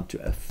now down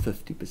to a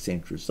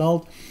 50%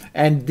 result.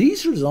 And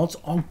these results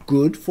are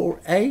good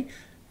for a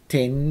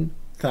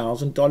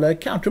 $10,000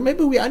 account.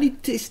 Remember, we're only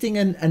testing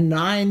a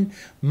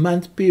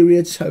 9-month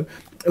period, so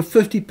a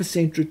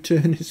 50%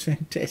 return is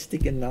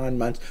fantastic in 9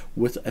 months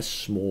with a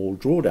small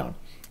drawdown.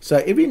 So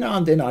every now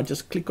and then I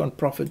just click on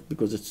profit,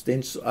 because it's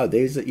then, oh,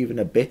 there's even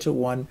a better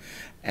one,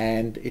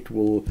 and it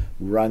will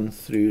run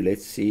through.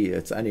 Let's see,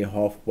 it's only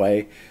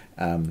halfway,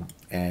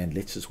 and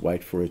let's just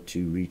wait for it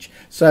to reach.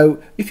 So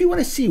if you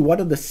want to see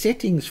what are the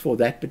settings for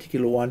that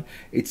particular one,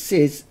 it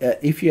says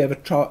if you have a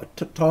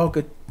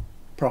target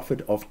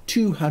profit of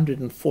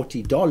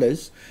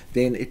 $240,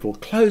 then it will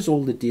close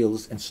all the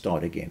deals and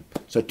start again.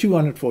 So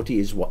 240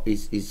 is what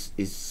is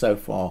so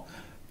far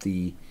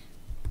the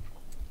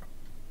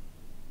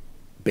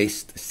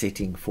best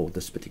setting for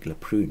this particular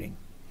pruning.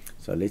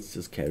 So let's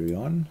just carry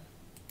on.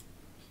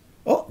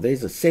 Oh,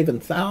 there's a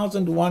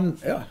 7,000 one.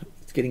 Oh,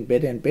 it's getting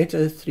better and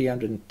better.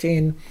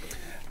 310.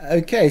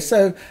 Okay,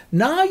 so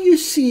now you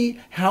see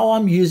how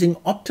I'm using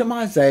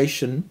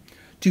optimization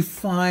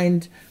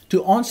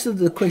to answer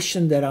the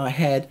question that I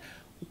had: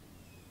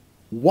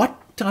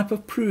 what type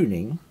of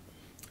pruning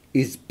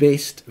is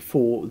best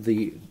for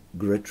the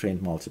grid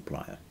trend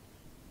multiplier?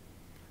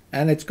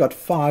 And it's got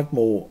 5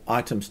 more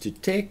items to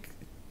check.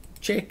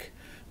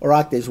 All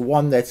right, there's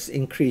one that's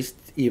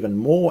increased even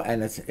more,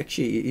 and it's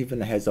actually even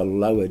has a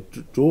lower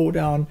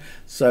drawdown.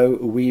 So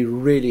we're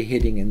really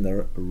heading in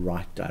the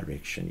right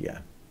direction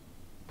here.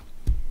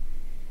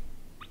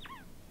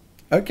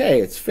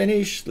 Okay, it's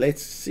finished.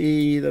 Let's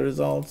see the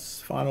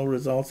results, final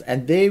results,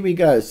 and there we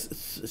go.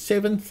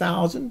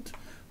 7,000,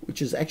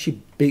 which is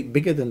actually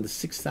bigger than the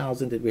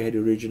 6,000 that we had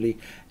originally,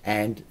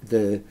 and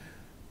the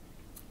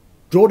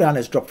drawdown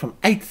has dropped from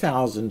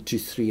 8,000 to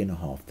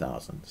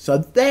 3,500. So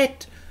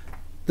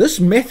this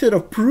method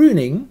of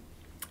pruning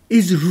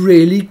is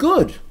really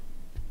good.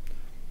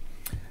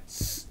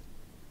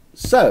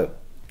 So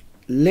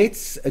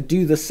let's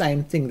do the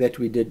same thing that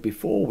we did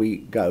before. We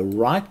go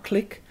right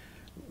click,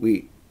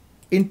 we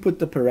input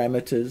the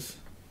parameters,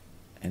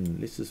 and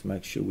let's just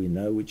make sure we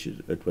know which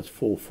it was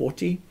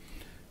 440.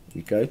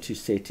 We go to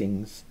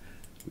settings,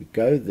 we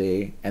go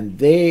there, and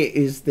there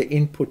is the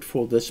input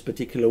for this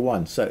particular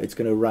one. So it's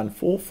going to run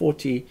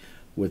 440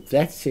 with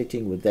that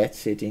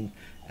setting,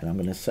 and I'm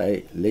going to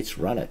say let's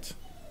run it.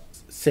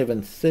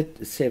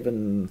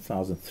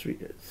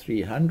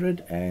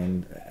 7,300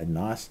 and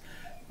nice,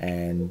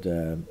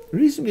 and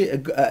reasonably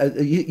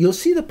you'll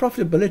see the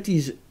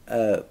profitabilities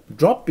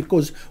drop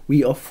because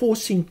we are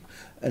forcing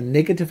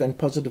negative and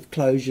positive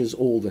closures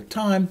all the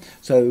time.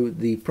 So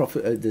the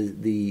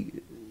the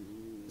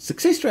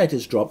success rate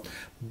has dropped,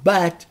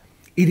 but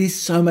it is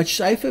so much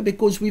safer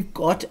because we've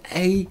got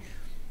a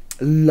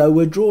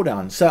lower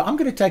drawdown. So I'm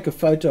going to take a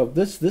photo of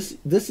this.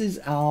 This is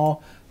our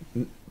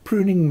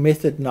pruning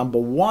method number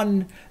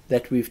 1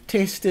 that we've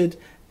tested,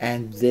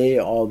 and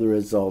there are the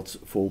results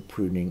for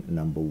pruning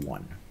number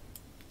 1,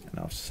 and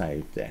I've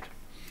saved that.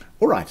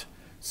 All right,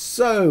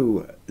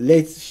 so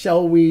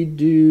shall we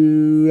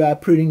do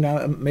pruning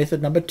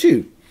method number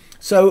 2?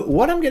 So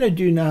what I'm going to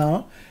do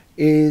now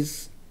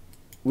is,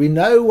 we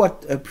know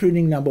what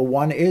pruning number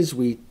 1 is.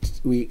 We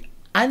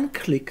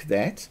unclick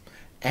that,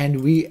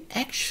 and we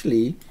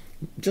actually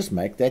just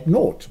make that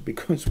 0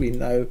 because we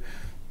know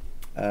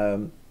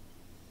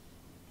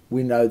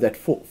that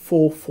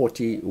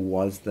 440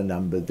 was the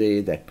number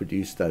there that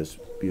produced those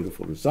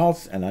beautiful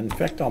results. And in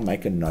fact, I'll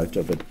make a note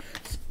of it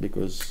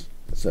because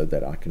so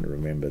that I can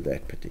remember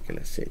that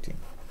particular setting.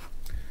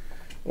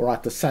 All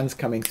right, the sun's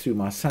coming through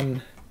my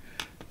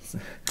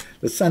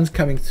the sun's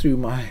coming through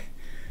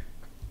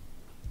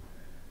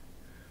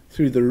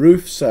through the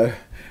roof, so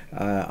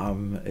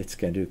it's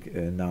going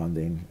to now and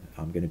then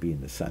I'm going to be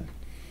in the sun.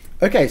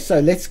 Okay, so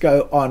let's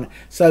go on.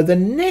 So the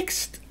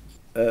next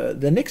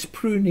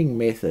pruning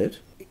method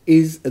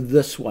is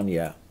this one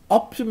here: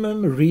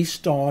 optimum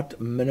restart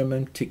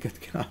minimum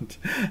ticket count.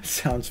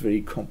 Sounds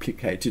very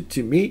complicated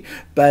to me,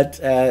 but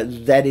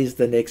that is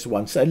the next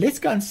one. So let's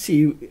go and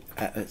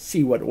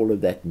see what all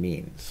of that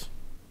means.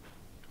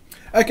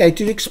 Okay,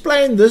 to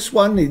explain this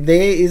one,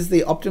 there is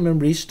the optimum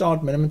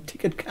restart minimum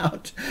ticket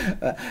count.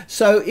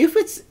 So if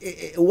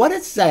what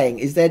it's saying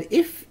is that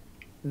if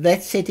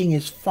that setting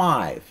is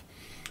 5,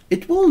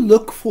 it will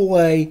look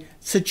for a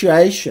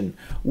situation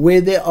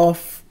where there are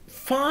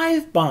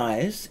 5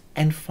 buys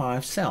and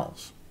 5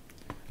 sells.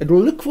 It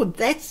will look for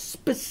that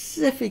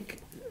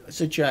specific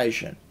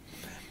situation,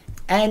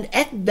 and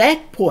at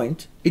that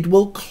point it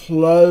will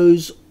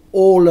close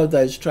all of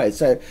those trades.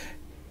 So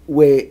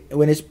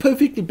when it's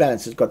perfectly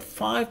balanced, it's got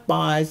 5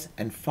 buys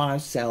and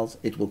 5 sells,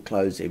 it will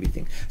close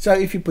everything. So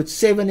if you put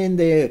 7 in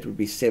there, it would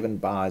be 7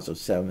 buys or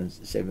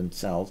 7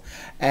 sells,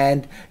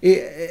 and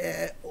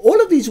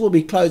all of these will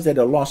be closed at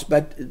a loss.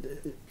 But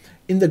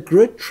in the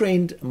grid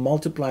trend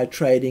multiplier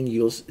trading,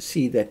 you'll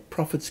see that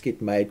profits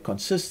get made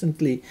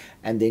consistently,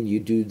 and then you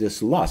do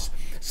this loss.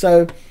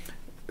 So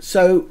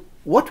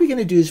what we're going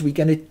to do is we're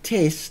going to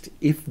test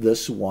if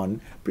this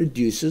one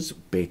produces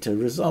better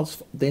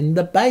results than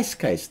the base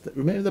case.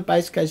 Remember, the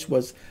base case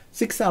was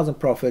 6,000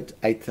 profit,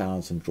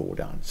 8,000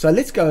 drawdown. So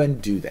let's go and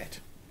do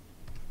that.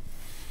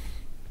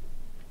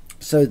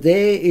 So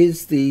there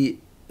is the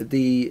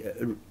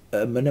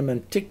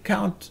minimum tick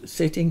count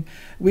setting.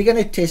 We're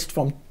going to test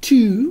from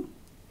 2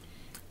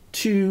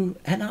 to,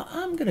 and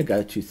I'm going to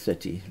go to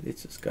 30.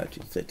 Let's just go to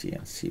 30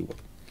 and see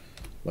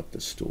what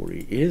the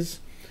story is.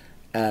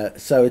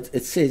 So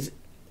it says,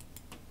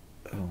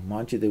 oh,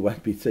 mind you, there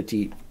won't be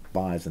 30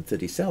 buys and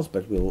 30 sells,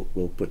 but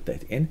we'll put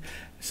that in.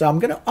 So I'm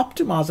going to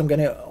optimize. I'm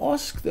going to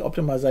ask the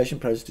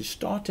optimization process to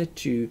start at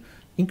 2,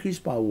 increase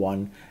by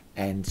 1,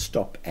 and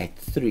stop at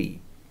 3.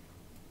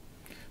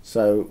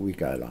 So we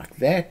go like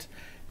that,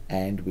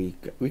 and we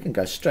can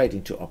go straight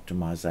into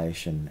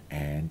optimization,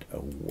 and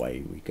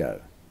away we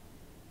go.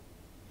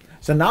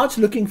 So now it's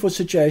looking for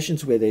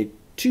situations where there are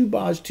 2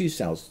 buys, 2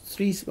 sells,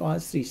 3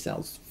 buys, 3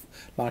 sells,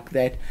 like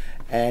that,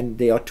 and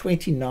there are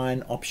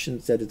 29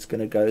 options that it's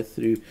going to go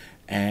through,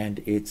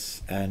 and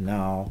it's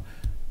now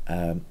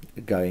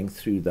going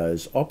through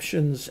those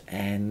options.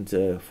 And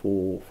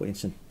for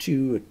instance,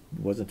 2, it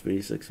wasn't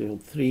very successful.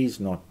 3 is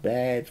not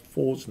bad,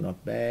 4 is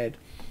not bad.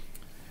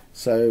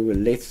 So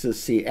let's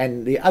just see.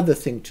 And the other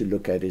thing to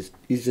look at is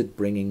it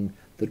bringing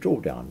the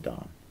drawdown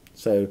down?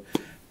 So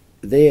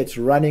there it's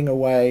running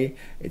away.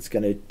 It's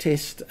going to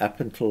test up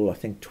until I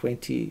think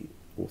 20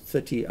 or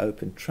 30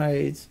 open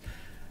trades,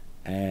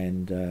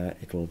 and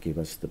it will give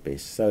us the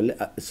best.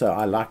 So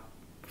I like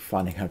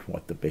finding out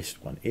what the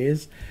best one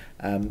is.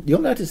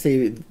 You'll notice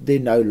there are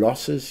no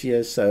losses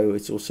here, so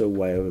it's also a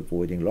way of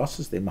avoiding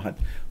losses.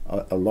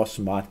 A loss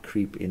might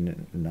creep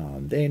in now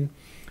and then,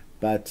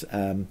 but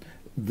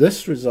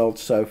this result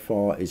so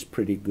far is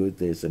pretty good.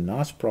 There's a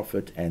nice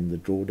profit, and the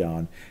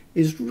drawdown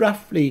is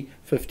roughly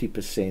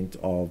 50%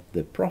 of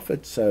the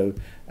profit. So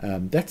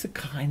that's the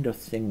kind of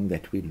thing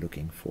that we're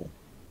looking for.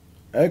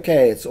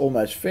 Okay, it's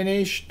almost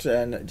finished,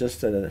 and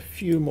just a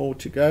few more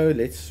to go.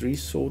 Let's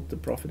resort the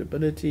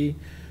profitability.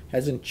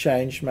 Hasn't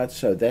changed much,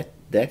 so that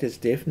is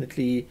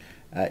definitely,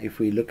 if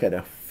we look at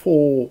a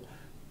four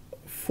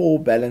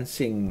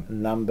balancing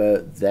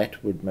number,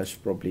 that would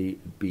most probably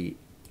be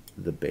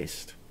the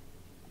best.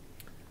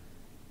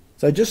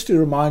 So just to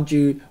remind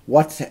you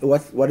what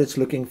it's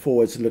looking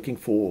for, it's looking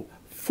for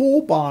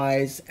 4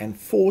 buys and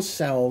 4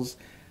 sells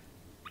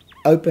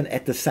open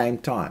at the same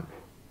time.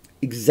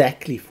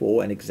 Exactly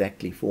 4 and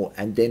exactly 4,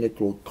 and then it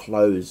will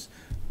close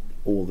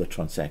all the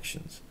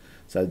transactions.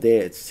 So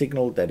there it's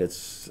signaled that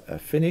it's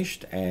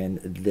finished, and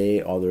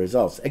there are the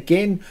results.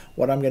 Again,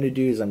 what I'm going to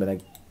do is I'm going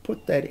to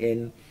put that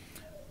in,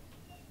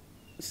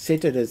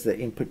 set it as the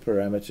input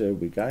parameter.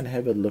 We go and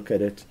have a look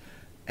at it,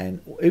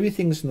 and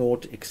everything's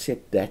naught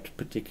except that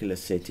particular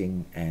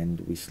setting,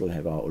 and we still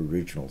have our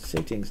original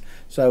settings.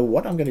 So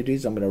what I'm going to do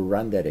is I'm going to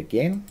run that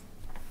again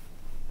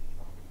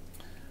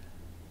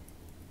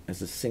as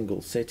a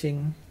single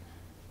setting,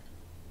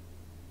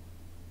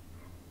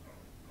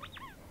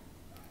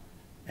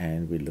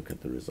 and we look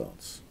at the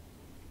results.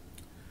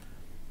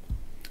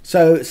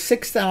 So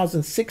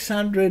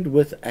 6,600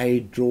 with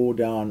a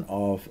drawdown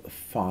of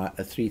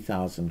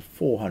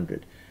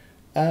 3,400.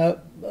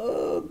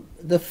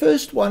 The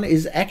first one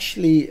is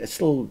actually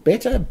still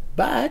better,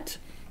 but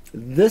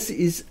this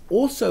is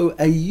also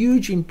a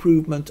huge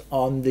improvement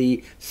on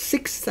the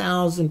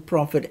 6,000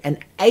 profit and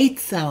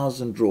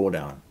 8,000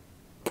 drawdown.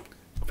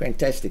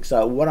 Fantastic.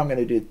 So what I'm going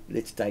to do,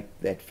 let's take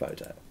that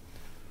photo.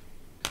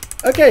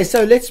 Okay,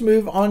 so let's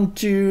move on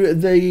to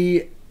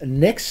the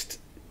next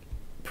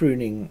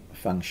pruning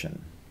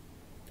function.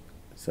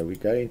 So we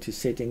go into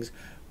settings.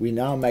 We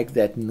now make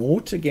that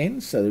naught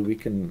again, so that we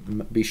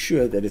can be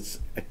sure that it's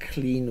a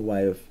clean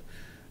way of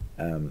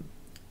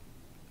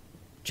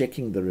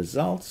checking the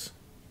results.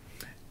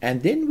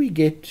 And then we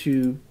get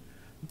to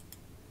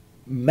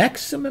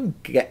maximum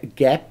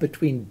gap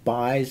between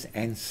buys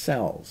and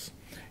sells.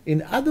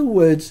 In other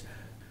words,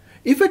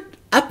 if an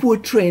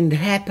upward trend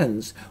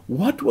happens,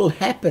 what will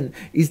happen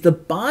is the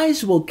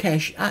buys will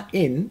cash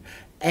in,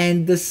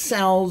 and the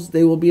sells,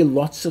 there will be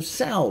lots of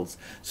sells.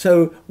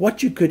 So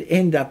what you could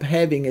end up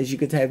having is you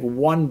could have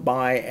 1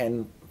 buy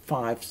and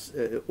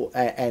 5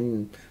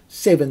 and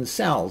 7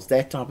 sells,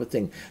 that type of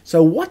thing.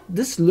 So what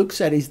this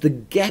looks at is the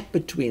gap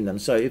between them.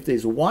 So if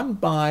there's 1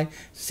 buy,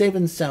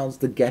 7 sells,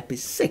 the gap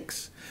is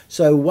 6.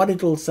 So what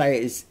it'll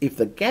say is if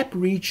the gap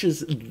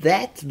reaches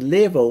that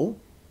level,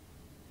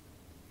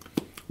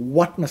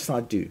 what must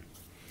I do?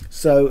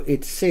 So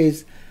it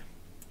says,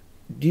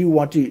 do you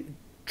want to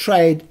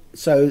trade?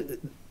 So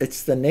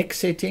it's the next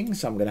setting,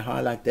 so I'm going to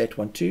highlight that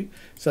one too.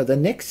 So the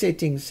next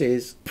setting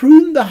says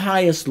prune the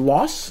highest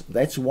loss,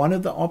 that's one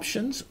of the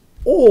options,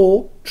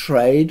 or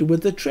trade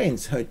with the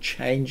trends. So it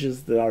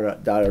changes the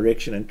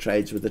direction and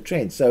trades with the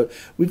trend. So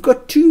we've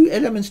got 2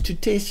 elements to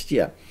test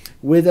here,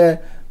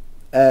 whether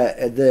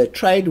the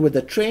trade with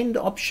the trend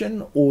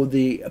option or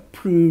the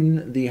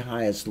prune the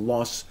highest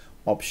loss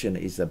option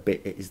is the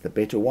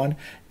better one.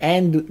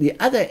 And the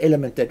other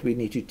element that we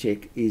need to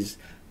check is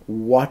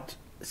what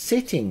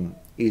setting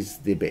is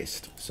the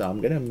best. So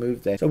I'm going to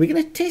move that. So we're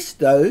going to test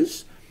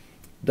those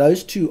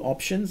 2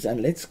 options,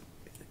 and let's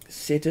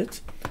set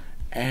it.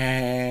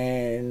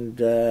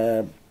 And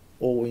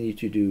all we need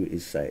to do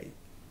is say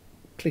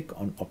click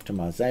on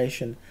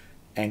optimization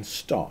and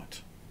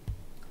start.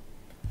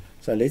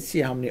 So let's see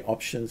how many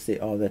options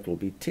there are that will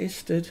be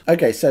tested.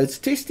 Okay, so it's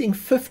testing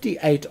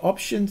 58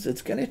 options.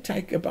 It's going to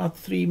take about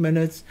 3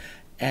 minutes.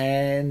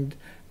 And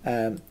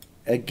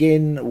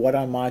again, what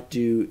I might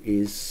do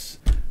is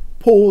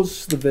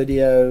pause the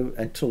video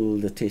until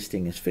the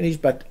testing is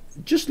finished. But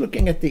just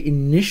looking at the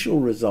initial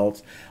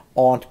results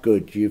aren't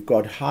good. You've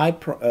got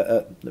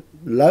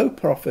low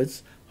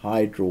profits,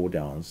 high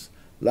drawdowns.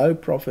 Low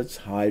profits,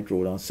 high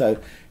drawdowns. So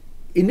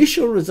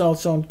initial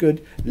results aren't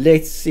good.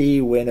 Let's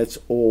see when it's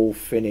all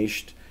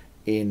finished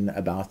in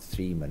about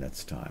 3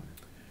 minutes time.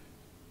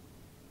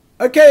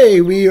 Okay,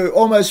 we are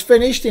almost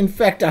finished. In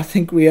fact, I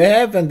think we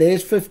have, and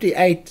there's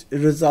 58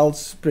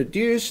 results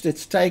produced.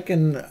 It's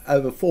taken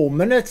over 4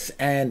 minutes,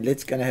 and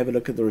let's go and have a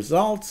look at the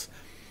results.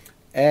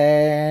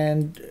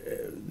 And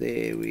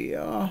there we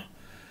are.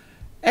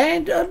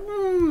 And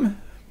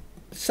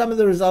some of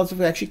the results have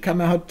actually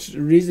come out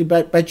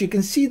reasonably, but you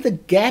can see the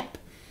gap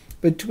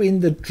between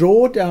the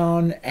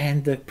drawdown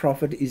and the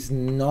profit is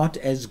not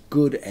as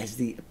good as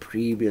the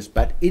previous,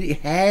 but it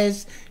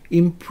has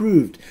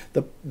improved.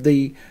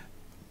 The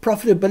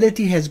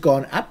profitability has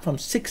gone up from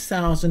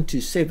 6,000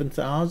 to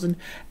 7,000,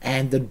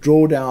 and the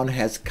drawdown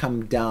has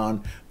come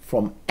down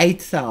from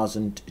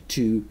 8,000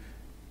 to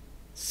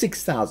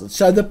 6,000.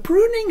 So the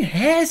pruning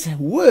has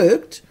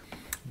worked,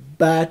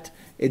 but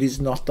it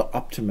is not the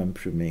optimum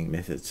pruning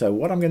method. So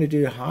what I'm going to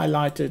do,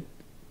 highlight it,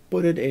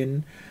 put it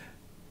in,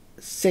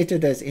 set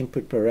it as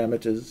input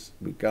parameters.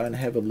 We go and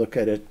have a look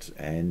at it,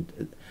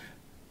 and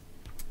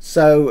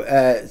so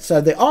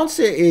the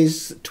answer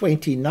is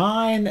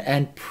 29,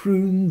 and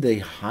prune the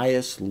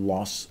highest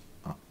loss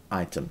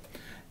item.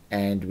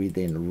 And we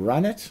then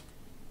run it,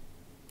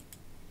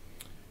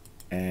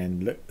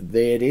 and look,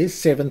 there it is,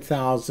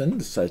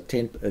 7,000, so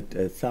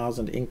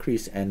 1,000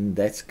 increase, and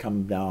that's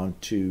come down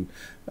to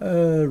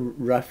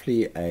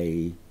roughly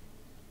a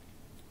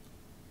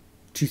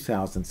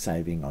 2,000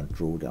 saving on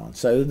drawdown.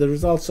 So the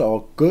results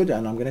are good,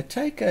 and I'm going to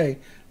take a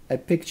a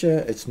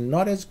picture. It's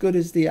not as good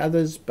as the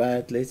others,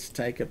 but let's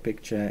take a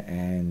picture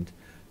and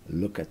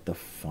look at the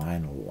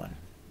final one.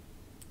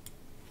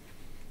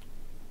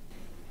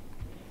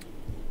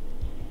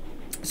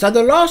 So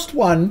the last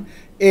one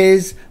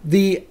is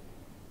the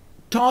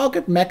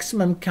target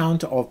maximum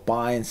count of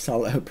buy and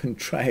sell open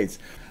trades.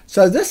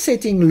 So this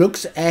setting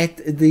looks at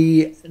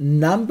the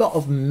number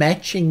of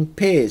matching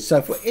pairs.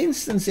 So for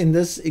instance, in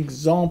this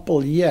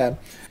example here,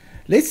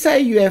 let's say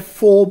you have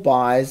 4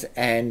 buys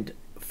and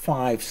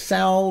 5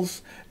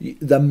 sells.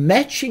 The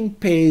matching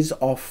pairs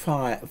are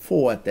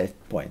 4 at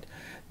that point.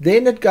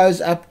 Then it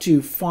goes up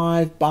to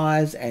 5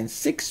 buys and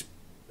 6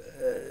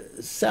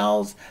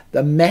 sells.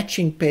 The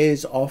matching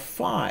pairs are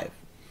 5.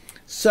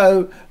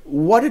 So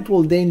what it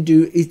will then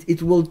do is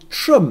it will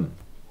trim,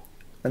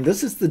 and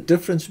this is the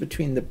difference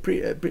between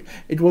the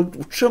it will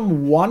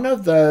trim one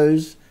of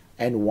those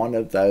and one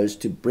of those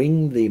to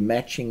bring the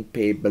matching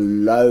pair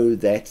below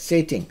that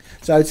setting.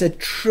 So it's a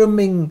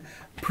trimming,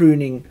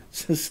 pruning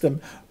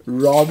system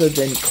rather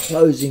than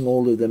closing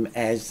all of them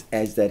as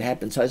that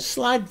happens. So a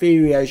slight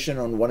variation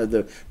on one of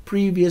the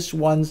previous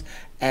ones,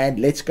 and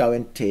let's go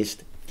and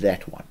test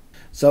that one.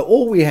 So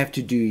all we have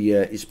to do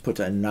here is put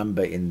a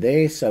number in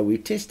there. So we're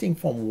testing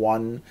from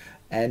 1,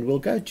 and we'll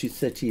go to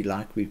 30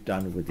 like we've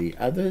done with the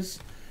others.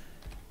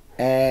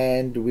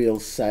 And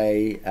we'll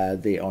say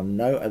there are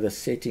no other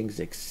settings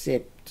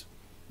except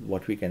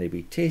what we're going to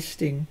be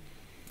testing.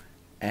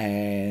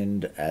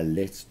 And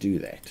let's do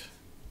that.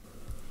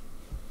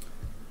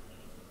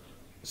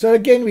 So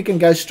again, we can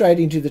go straight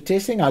into the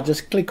testing. I'll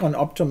just click on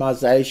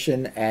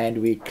optimization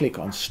and we click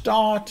on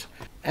start.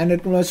 And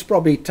it will most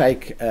probably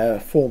take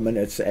 4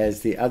 minutes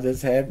as the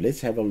others have.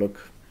 Let's have a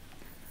look.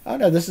 Oh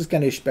no, this is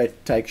going to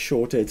take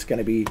shorter. It's going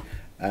to be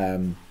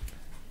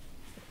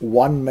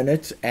 1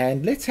 minute.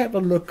 And let's have a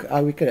look.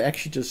 We can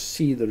actually just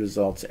see the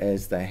results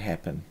as they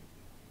happen.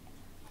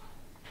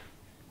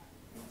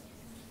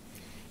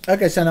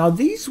 Okay, so now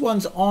these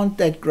ones aren't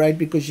that great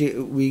because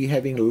we're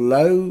having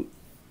low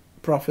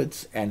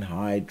profits and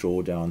high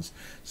drawdowns.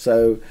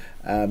 So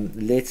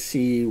let's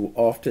see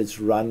after it's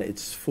run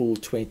its full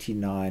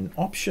 29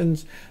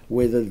 options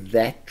whether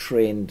that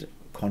trend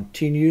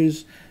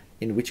continues,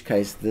 in which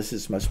case this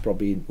is most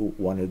probably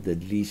one of the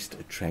least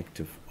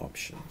attractive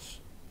options.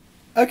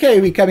 Okay,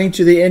 we're coming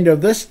to the end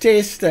of this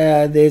test.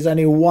 There's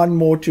only one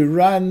more to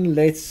run.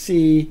 Let's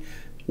see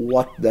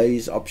what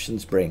these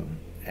options bring,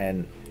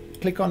 and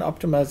click on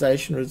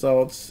optimization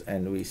results,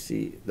 and we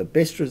see the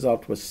best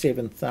result was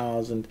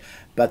 7,000,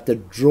 but the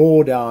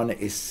drawdown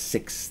is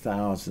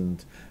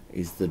 6,000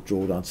 is the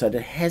drawdown. So it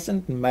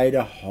hasn't made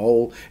a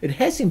whole, it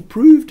has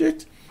improved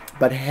it,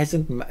 but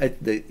hasn't,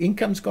 the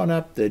income's gone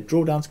up, the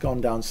drawdown's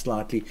gone down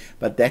slightly,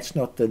 but that's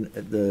not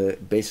the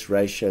best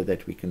ratio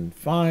that we can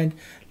find.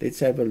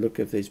 Let's have a look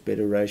if there's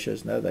better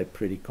ratios. No, they're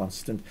pretty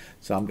constant.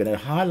 So I'm going to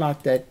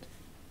highlight that,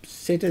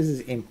 set as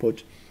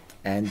input,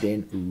 and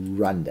then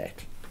run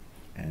that.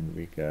 And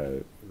we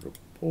go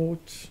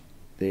report,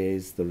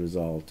 there's the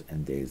result,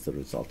 and there's the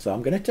result. So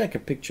I'm going to take a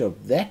picture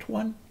of that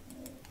one.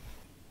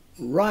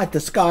 Right, the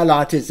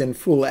skylight is in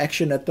full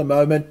action at the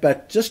moment,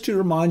 but just to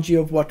remind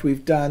you of what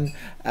we've done,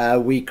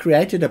 we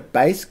created a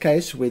base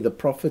case where the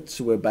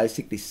profits were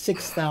basically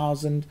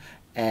 6,000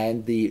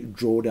 and the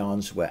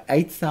drawdowns were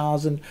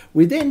 8,000.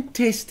 We then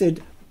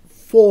tested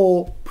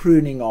 4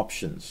 pruning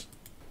options.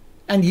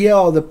 And here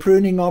are the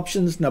pruning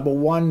options. Number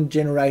 1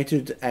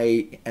 generated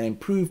an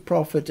improved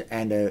profit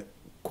and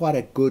quite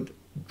a good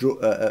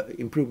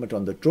improvement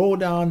on the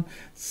drawdown.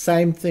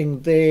 Same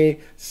thing there,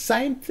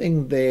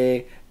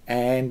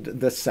 and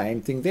the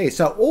same thing there.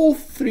 So all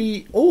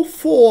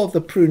 4 of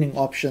the pruning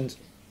options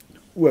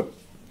were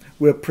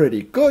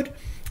pretty good,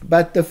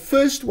 but the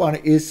first one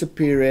is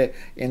superior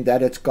in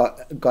that it's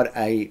got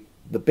the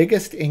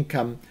biggest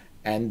income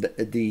and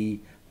the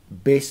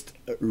best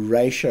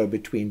ratio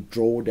between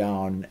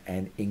drawdown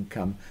and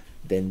income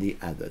than the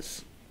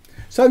others.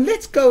 So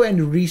let's go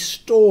and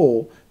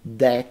restore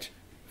that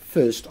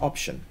first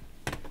option.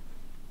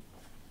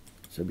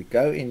 So we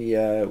go in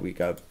here, we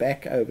go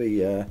back over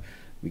here,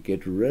 we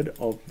get rid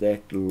of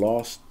that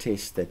last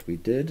test that we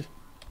did,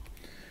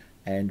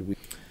 and we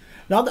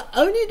now the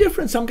only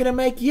difference I'm going to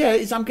make here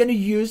is I'm going to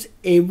use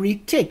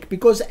every tick,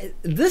 because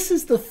this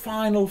is the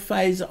final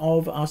phase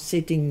of our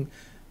setting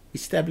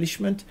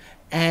establishment,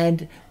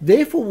 and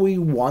therefore we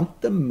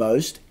want the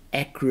most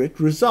accurate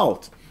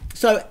result.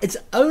 So it's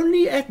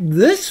only at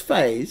this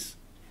phase,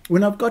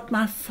 when I've got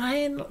my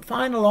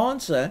final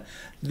answer,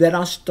 that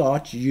I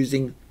start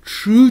using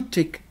true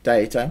tick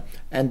data.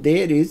 And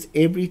there it is,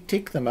 every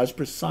tick, the most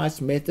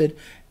precise method,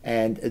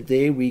 and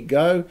there we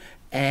go.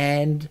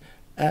 And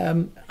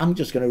I'm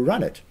just going to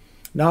run it.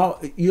 Now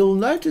you'll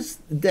notice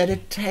that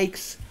it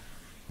takes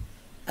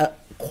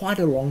quite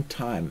a long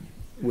time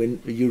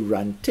when you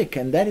run tick,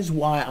 and that is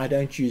why I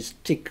don't use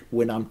tick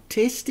when I'm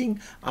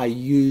testing. I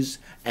use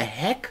a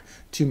hack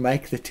to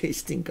make the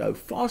testing go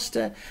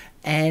faster,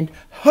 and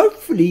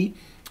hopefully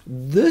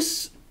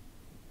this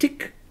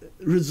tick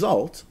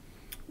result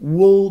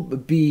will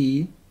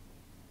be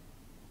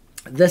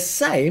the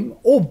same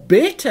or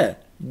better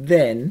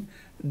than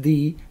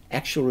the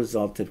actual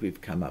result that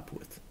we've come up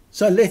with.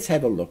 So let's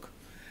have a look.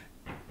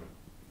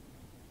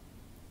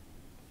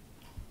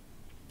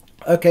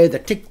 Okay, the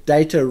tick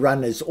data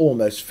run is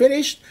almost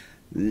finished.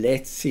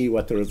 Let's see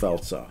what the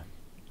results are.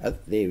 Oh,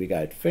 there we go,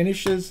 it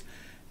finishes.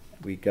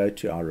 We go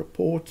to our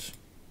report.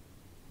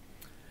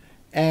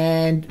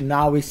 And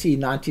now we see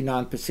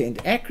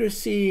 99%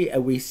 accuracy.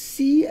 We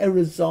see a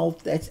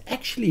result that's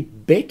actually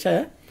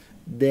better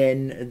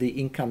than the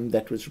income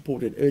that was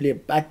reported earlier,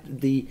 but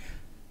the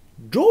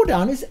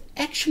drawdown is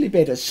actually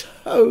better.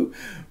 So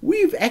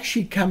we've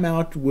actually come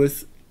out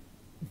with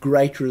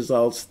great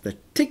results. The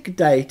tick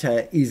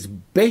data is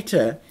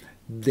better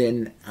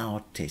than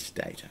our test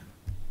data.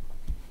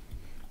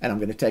 And I'm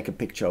going to take a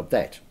picture of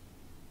that.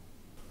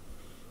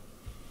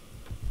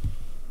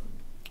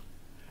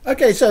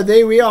 Okay, so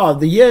there we are.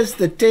 Here's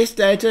the test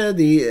data,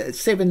 the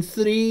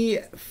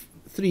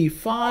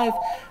 7335.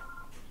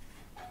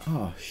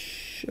 Oh,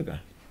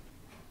 sugar.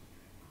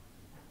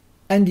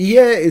 And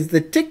here is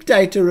the tick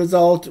data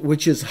result,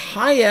 which is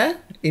higher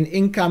in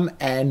income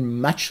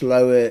and much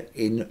lower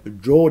in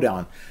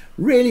drawdown.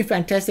 Really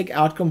fantastic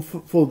outcome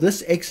for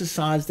this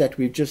exercise that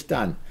we've just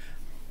done.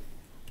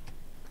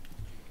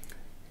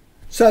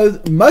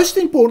 So most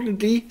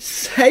importantly,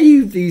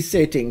 save these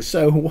settings.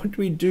 So what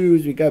we do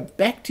is we go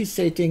back to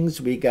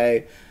settings, we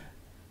go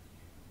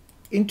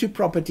into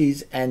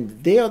properties,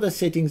 and there are the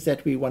settings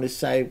that we want to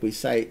save. We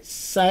say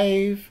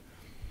save,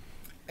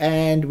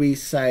 and we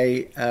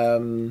say,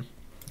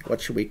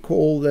 what should we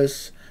call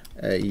this?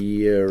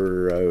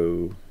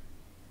 Euro,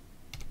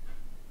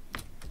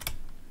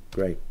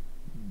 Great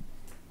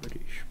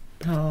British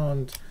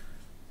Pound,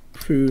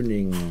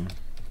 pruning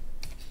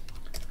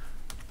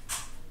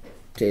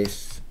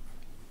test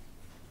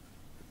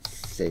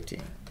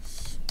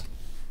settings,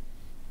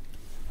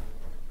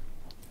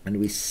 and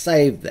we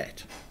save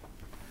that.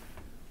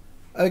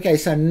 Okay,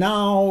 so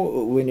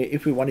now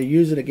if we want to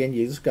use it again,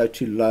 you just go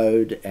to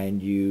load,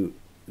 and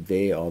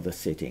there are the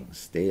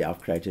settings. There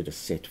I've created a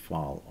set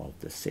file of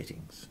the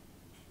settings.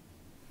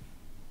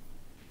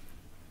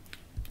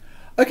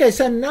 Okay,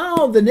 so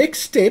now the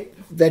next step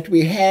that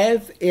we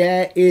have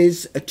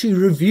is to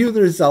review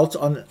the results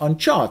on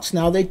charts.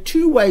 Now there are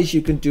two ways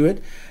you can do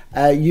it.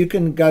 You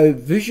can go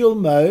visual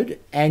mode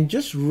and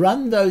just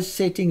run those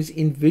settings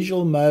in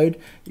visual mode.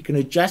 You can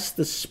adjust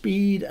the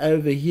speed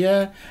over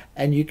here,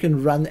 and you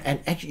can run,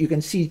 and actually you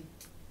can see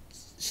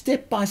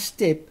step by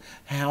step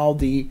how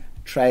the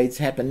trades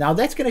happen. Now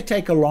that's going to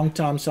take a long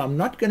time, so I'm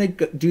not going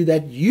to do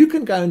that. You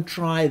can go and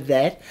try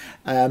that.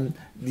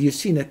 You've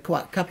seen a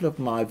couple of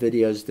my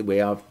videos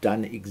where I've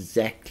done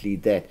exactly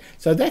that.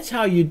 So that's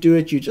how you do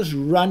it. You just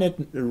run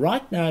it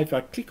right now. If I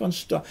click on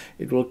start,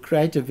 it will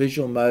create a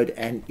visual mode,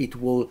 and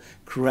it will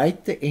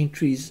create the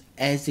entries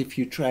as if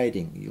you're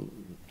trading.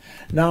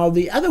 Now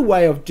the other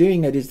way of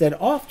doing it is that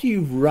after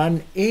you've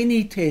run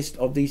any test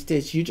of these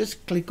tests, you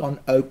just click on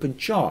open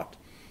chart.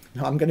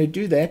 Now I'm going to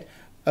do that.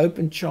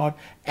 Open chart,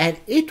 and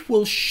it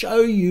will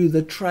show you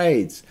the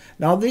trades.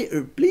 Now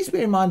please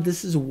bear in mind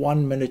this is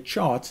 1 minute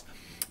charts,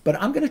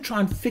 but I'm going to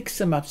try and fix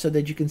them up so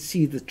that you can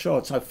see the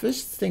charts. So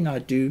first thing I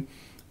do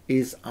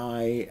is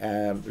I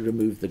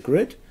remove the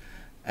grid,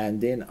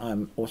 and then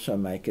I'm also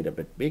make it a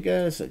bit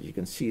bigger so that you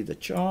can see the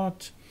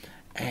chart,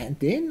 and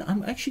then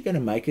I'm actually going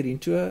to make it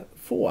into a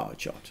 4-hour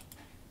chart.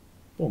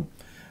 Boom.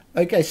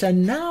 Okay, so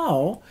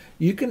now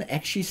you can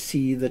actually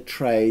see the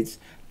trades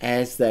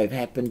as they've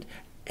happened,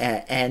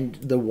 and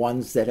the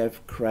ones that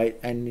have created.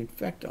 And in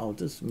fact, I'll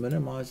just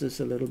minimize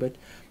this a little bit,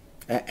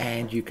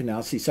 and you can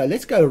now see. So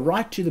let's go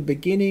right to the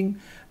beginning,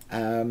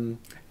 and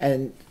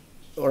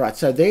all right,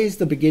 so there's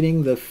the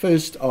beginning, the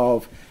 1st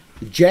of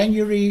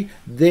January.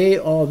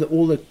 There are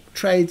all the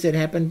trades that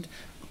happened,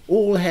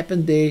 all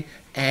happened there,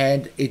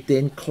 and it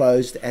then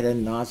closed at a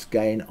nice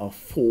gain of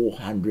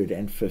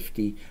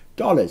 $450.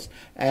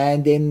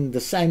 And then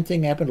the same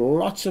thing happened,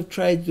 lots of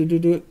trades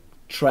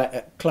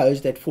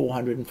closed at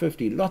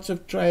 450, lots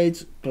of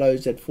trades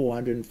closed at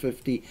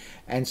 450,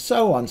 and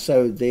so on.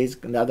 So there's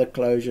another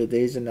closure,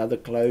 there's another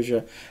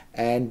closure,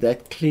 and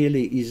that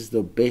clearly is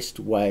the best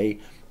way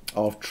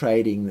of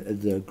trading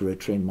the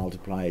grid trend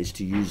multiplier, is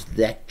to use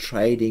that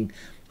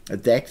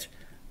that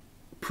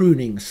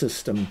pruning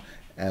system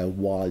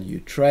while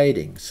you're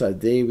trading. So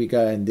there we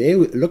go, and there,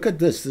 look at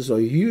this. This is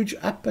a huge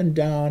up and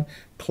down,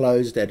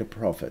 closed at a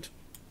profit.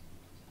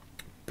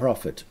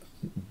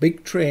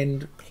 Big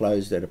trend,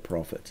 closed at a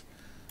profit.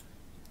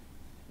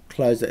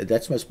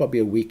 That's most probably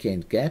a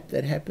weekend gap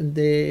that happened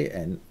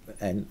there,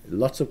 and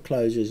lots of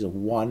closures of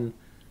 1,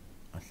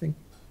 I think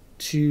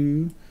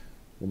 2,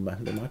 or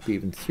there might be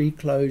even 3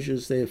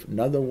 closures there.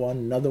 Another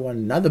one,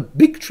 another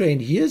big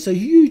trend. Here's a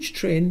huge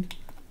trend.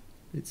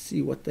 Let's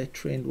see what that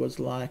trend was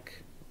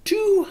like.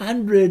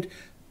 200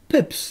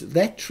 pips,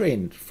 that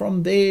trend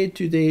from there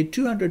to there,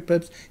 200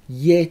 pips,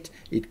 yet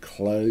it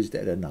closed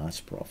at a nice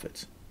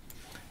profit.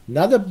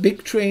 Another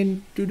big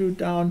trend,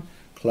 down,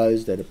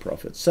 closed at a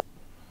profit.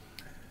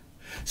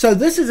 So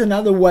this is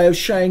another way of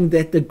showing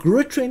that the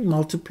grid trend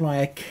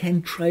multiplier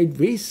can trade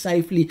very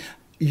safely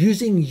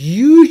using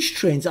huge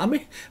trends.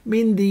 I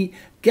mean the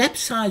gap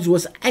size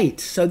was 8,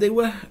 so there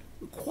were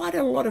quite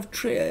a lot of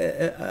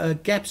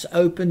gaps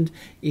opened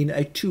in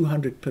a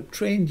 200 pip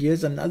trend.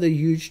 Here's another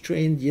huge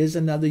trend. Here's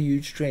another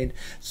huge trend.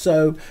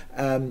 So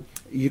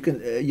you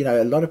can,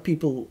 a lot of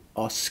people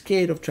are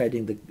scared of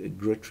trading the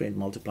grid trend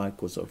multiplier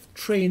because of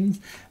trends,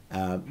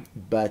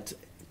 but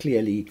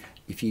clearly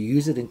if you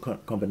use it in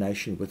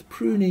combination with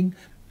pruning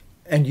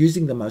and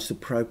using the most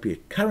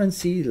appropriate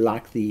currency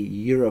like the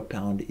euro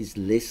pound is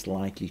less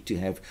likely to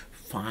have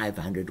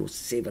 500 or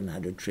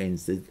 700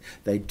 trends.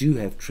 They do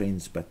have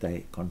trends, but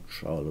they're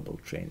controllable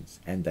trends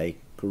and they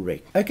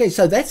correct. Okay,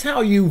 so that's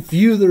how you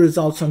view the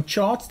results on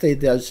charts.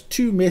 There's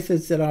 2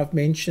 methods that I've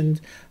mentioned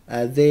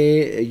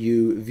there.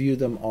 You view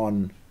them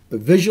on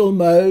visual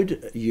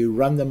mode, you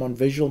run them on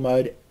visual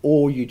mode,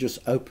 or you just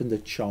open the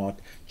chart.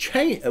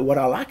 What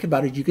I like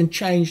about it, you can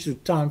change the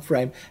time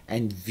frame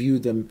and view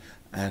them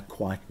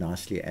quite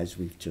nicely as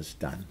we've just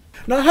done.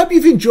 Now I hope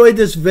you've enjoyed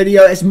this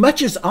video as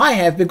much as I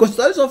have, because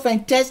those are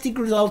fantastic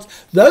results.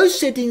 Those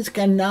settings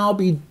can now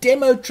be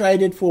demo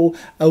traded for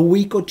a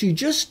week or 2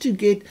 just to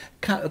get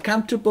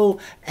comfortable,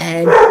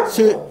 and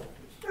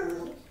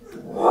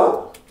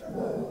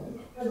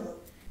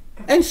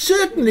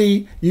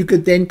certainly you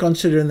could then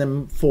consider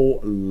them for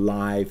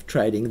live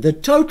trading. The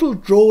total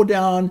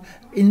drawdown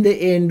in the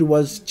end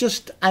was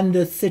just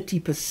under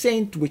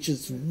 30%, which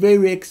is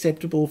very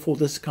acceptable for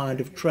this kind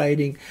of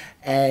trading,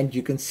 and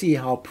you can see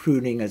how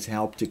pruning has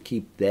helped to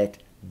keep that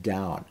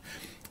down.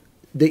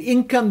 The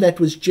income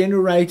that was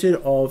generated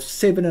of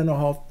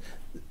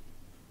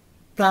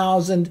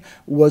 7,500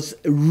 was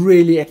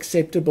really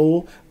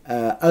acceptable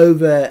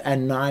over a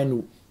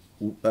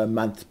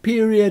 9-month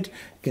period. You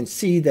can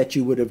see that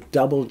you would have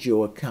doubled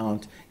your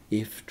account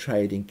if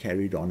trading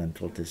carried on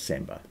until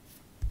December.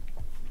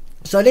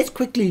 So let's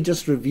quickly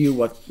just review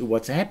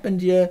what's happened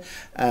here.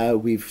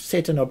 We've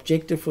set an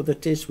objective for the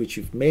test, which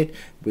we've met.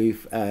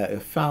 We've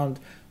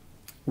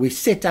we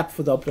set up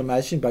for the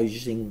optimization by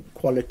using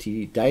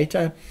quality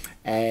data,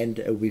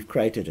 and we've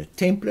created a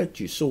template.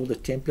 You saw the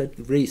template,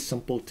 very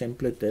simple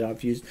template that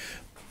I've used.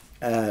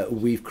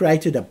 We've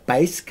created a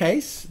base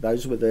case.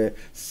 Those were the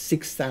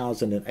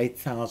 6,000 and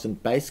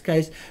 8,000 base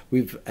case.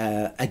 We've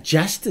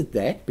adjusted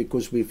that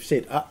because we've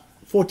said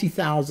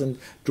 40,000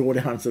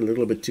 drawdowns a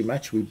little bit too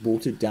much. We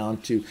brought it down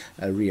to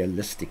a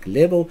realistic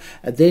level.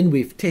 Then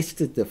we've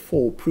tested the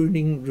 4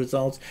 pruning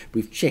results.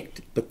 We've checked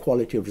the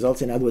quality of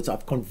results. In other words,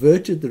 I've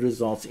converted the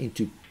results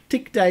into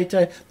tick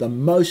data, the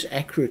most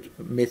accurate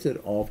method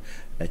of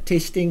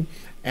testing.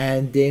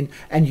 And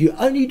you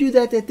only do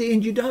that at the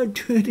end. You don't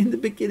do it in the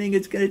beginning.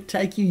 It's going to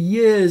take you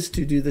years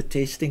to do the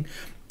testing.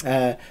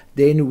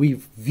 Then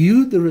we've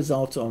viewed the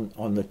results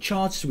on the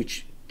charts,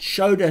 which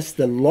showed us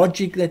the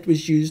logic that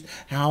was used,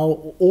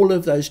 how all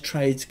of those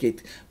trades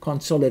get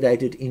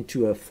consolidated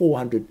into a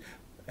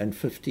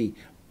 $450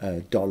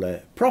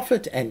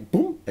 profit, and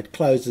boom, it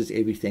closes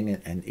everything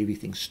and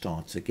everything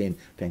starts again.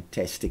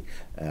 Fantastic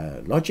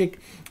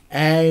logic.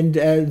 And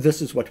this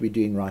is what we're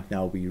doing right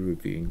now. We're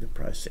reviewing the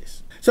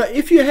process. So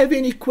if you have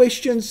any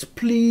questions,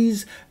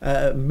 please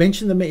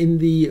mention them in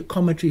the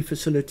commentary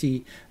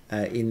facility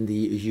in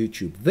the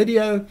YouTube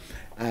video.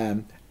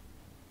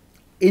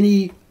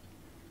 Any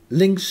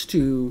links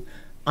to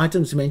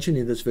items mentioned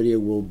in this video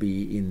will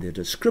be in the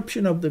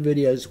description of the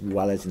video as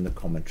well as in the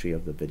commentary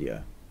of the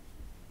video.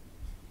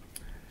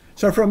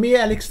 So from me,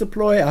 Alex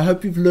Deploy, I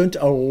hope you've learned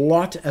a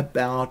lot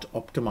about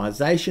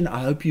optimization.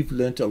 I hope you've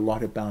learned a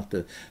lot about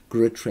the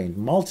grid trend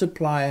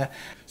multiplier.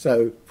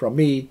 So from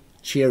me,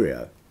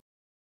 cheerio.